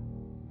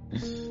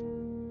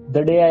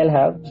 The day I'll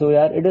have, so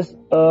यार, it is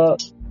a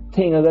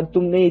thing. अगर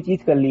तुमने ये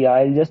चीज कर लिया,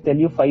 I'll just tell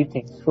you 5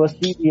 things.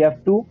 Firstly, we have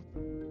to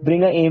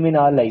bring an aim in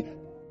our life.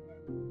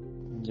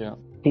 Yeah.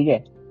 ठीक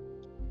है.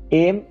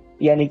 Aim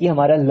यानी कि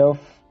हमारा love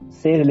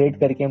से relate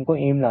करके हमको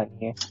aim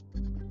लानी है.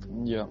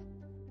 Yeah.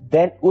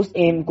 Then उस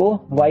aim को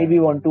why we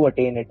want to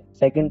attain it.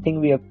 Second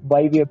thing,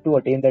 why we have to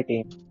attain that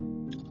aim.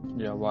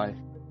 Yeah, why?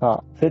 हाँ.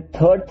 फिर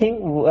third thing,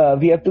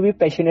 we have to be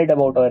passionate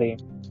about our aim.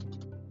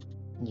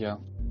 Yeah.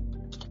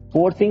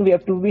 Fourth thing, we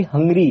have to be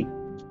hungry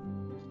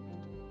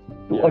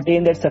to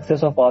attain that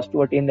success of ours,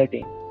 to attain that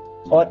aim.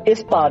 और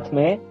इस path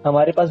में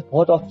हमारे पास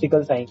बहुत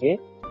obstacles आएंगे,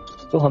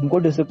 तो हमको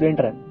disciplined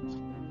रहना.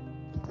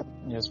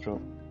 Yes, bro.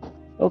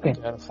 Okay.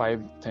 There are 5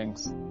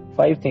 things.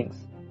 5 things.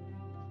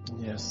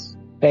 Yes.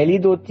 पहली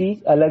 2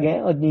 चीज अलग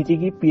हैं और नीचे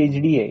की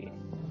PhD है.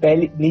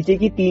 पहली नीचे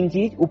की 3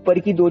 चीज ऊपर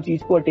की 2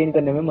 चीज को अटेन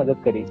करने में मदद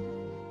करेगी.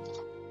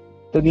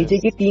 तो नीचे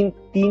की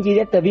 3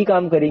 चीजें तभी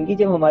काम करेंगी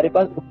जब हमारे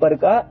पास ऊपर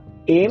का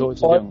एम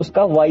और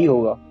उसका वाई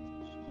होगा.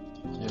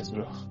 Yes,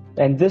 bro.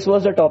 And this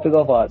was the topic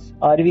of ours.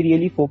 Are we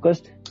really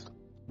focused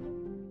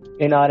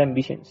in our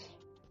ambitions?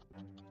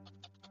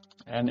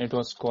 And it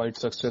was quite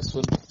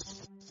successful,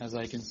 as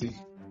I can see.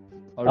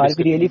 Are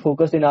we really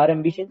focused in our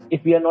ambitions?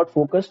 If we are not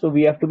focused, so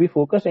we have to be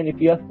focused. And if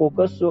we are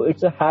focused, so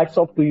it's a hats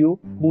off to you,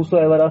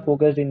 whosoever are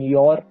focused in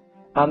your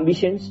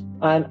ambitions.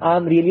 And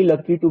I'm really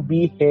lucky to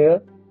be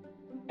here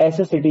as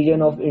a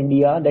citizen of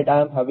India, that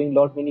I am having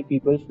lot many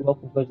people who are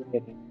focused in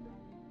their aim.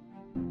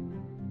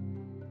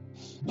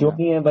 जो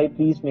भी है भाई,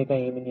 please make an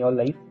aim in your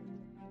life.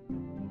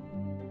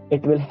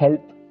 It will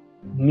help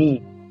me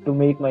to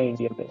make my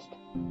India best.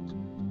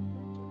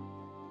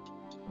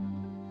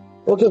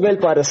 Okay, well,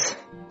 Paras.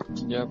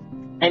 Yep.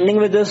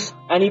 Ending with this,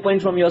 any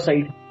point from your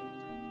side?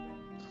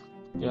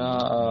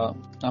 Yeah,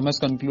 I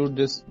must conclude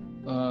this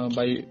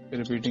by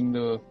repeating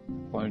the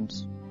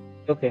points.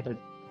 Okay.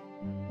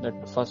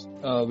 That first,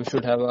 we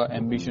should have an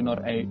ambition or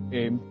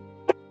aim,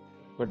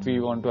 what we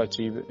want to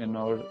achieve in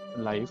our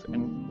life,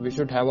 and we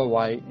should have a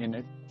why in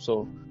it.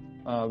 So,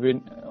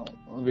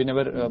 we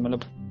never,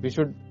 we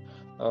should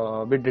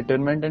be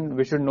determined, and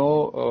we should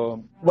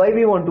know why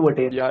we want to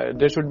attain. Yeah,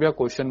 there should be a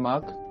question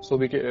mark, so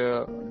we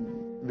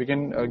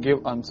can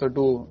give answer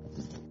to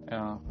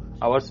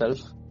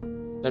ourselves,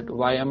 that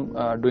why I'm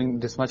doing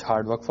this much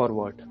hard work for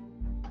what.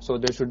 So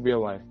there should be a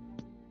why,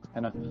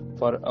 and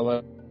for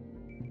our.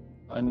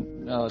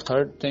 And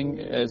third thing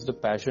is the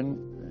passion.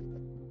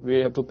 We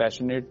have to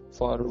passionate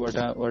for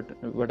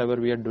whatever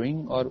we are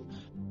doing, or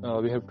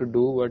we have to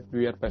do what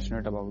we are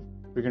passionate about.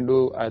 We can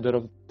do either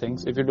of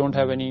things. If you don't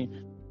have any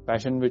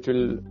passion which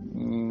will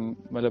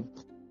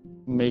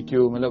make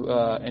you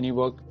any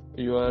work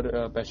you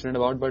are passionate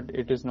about, but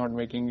it is not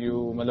making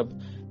you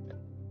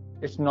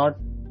it's not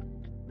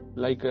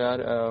like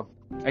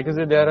I can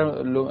say there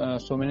are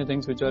so many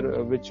things which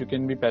you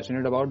can be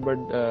passionate about, but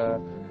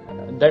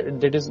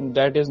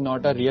that is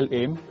not a real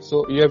aim.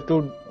 So you have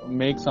to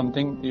make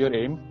something your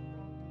aim,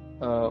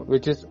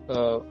 which is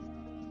I'm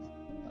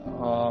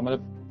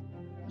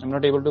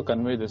not able to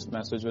convey this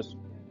message.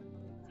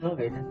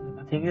 Okay,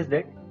 the thing is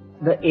that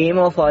the aim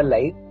of our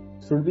life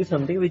should be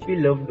something which we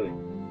love doing.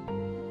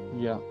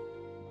 Yeah.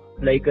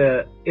 Like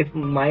if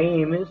my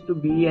aim is to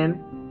be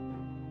an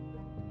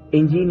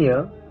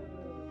engineer,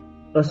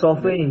 a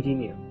software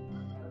engineer,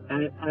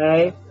 and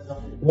I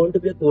want to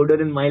be a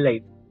coder in my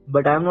life,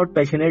 but I am not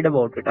passionate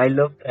about it. I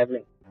love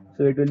traveling,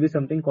 so it will be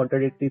something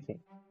contradictory thing.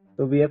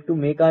 So we have to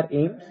make our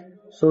aims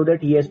so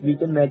that yes, we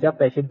can match our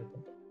passion with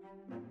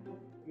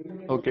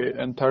it. Okay,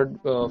 and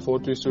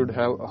fourth, we should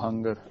have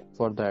hunger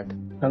for that.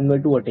 Hunger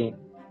to attain.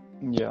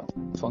 Yeah,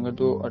 hunger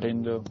to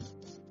attain the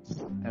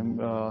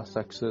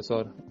success,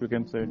 or you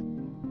can say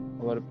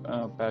our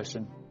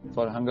passion.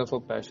 For hunger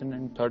for passion,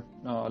 and third,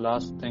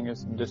 last thing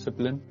is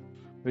discipline,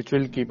 which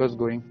will keep us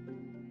going.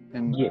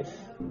 And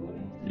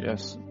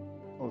yes.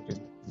 Okay.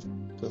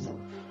 So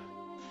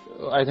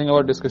I think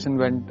our discussion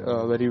went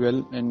very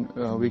well, and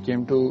we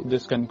came to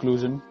this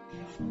conclusion.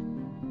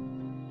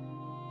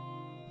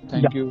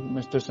 Thank you,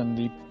 Mr.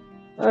 Sandeep.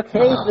 Okay,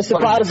 Mr.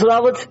 Paras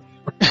Rawat.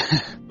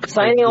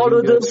 Signing out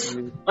with this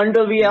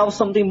until we have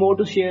something more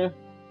to share.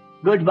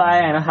 Goodbye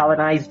and have a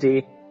nice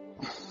day.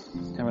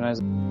 Have a nice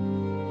day.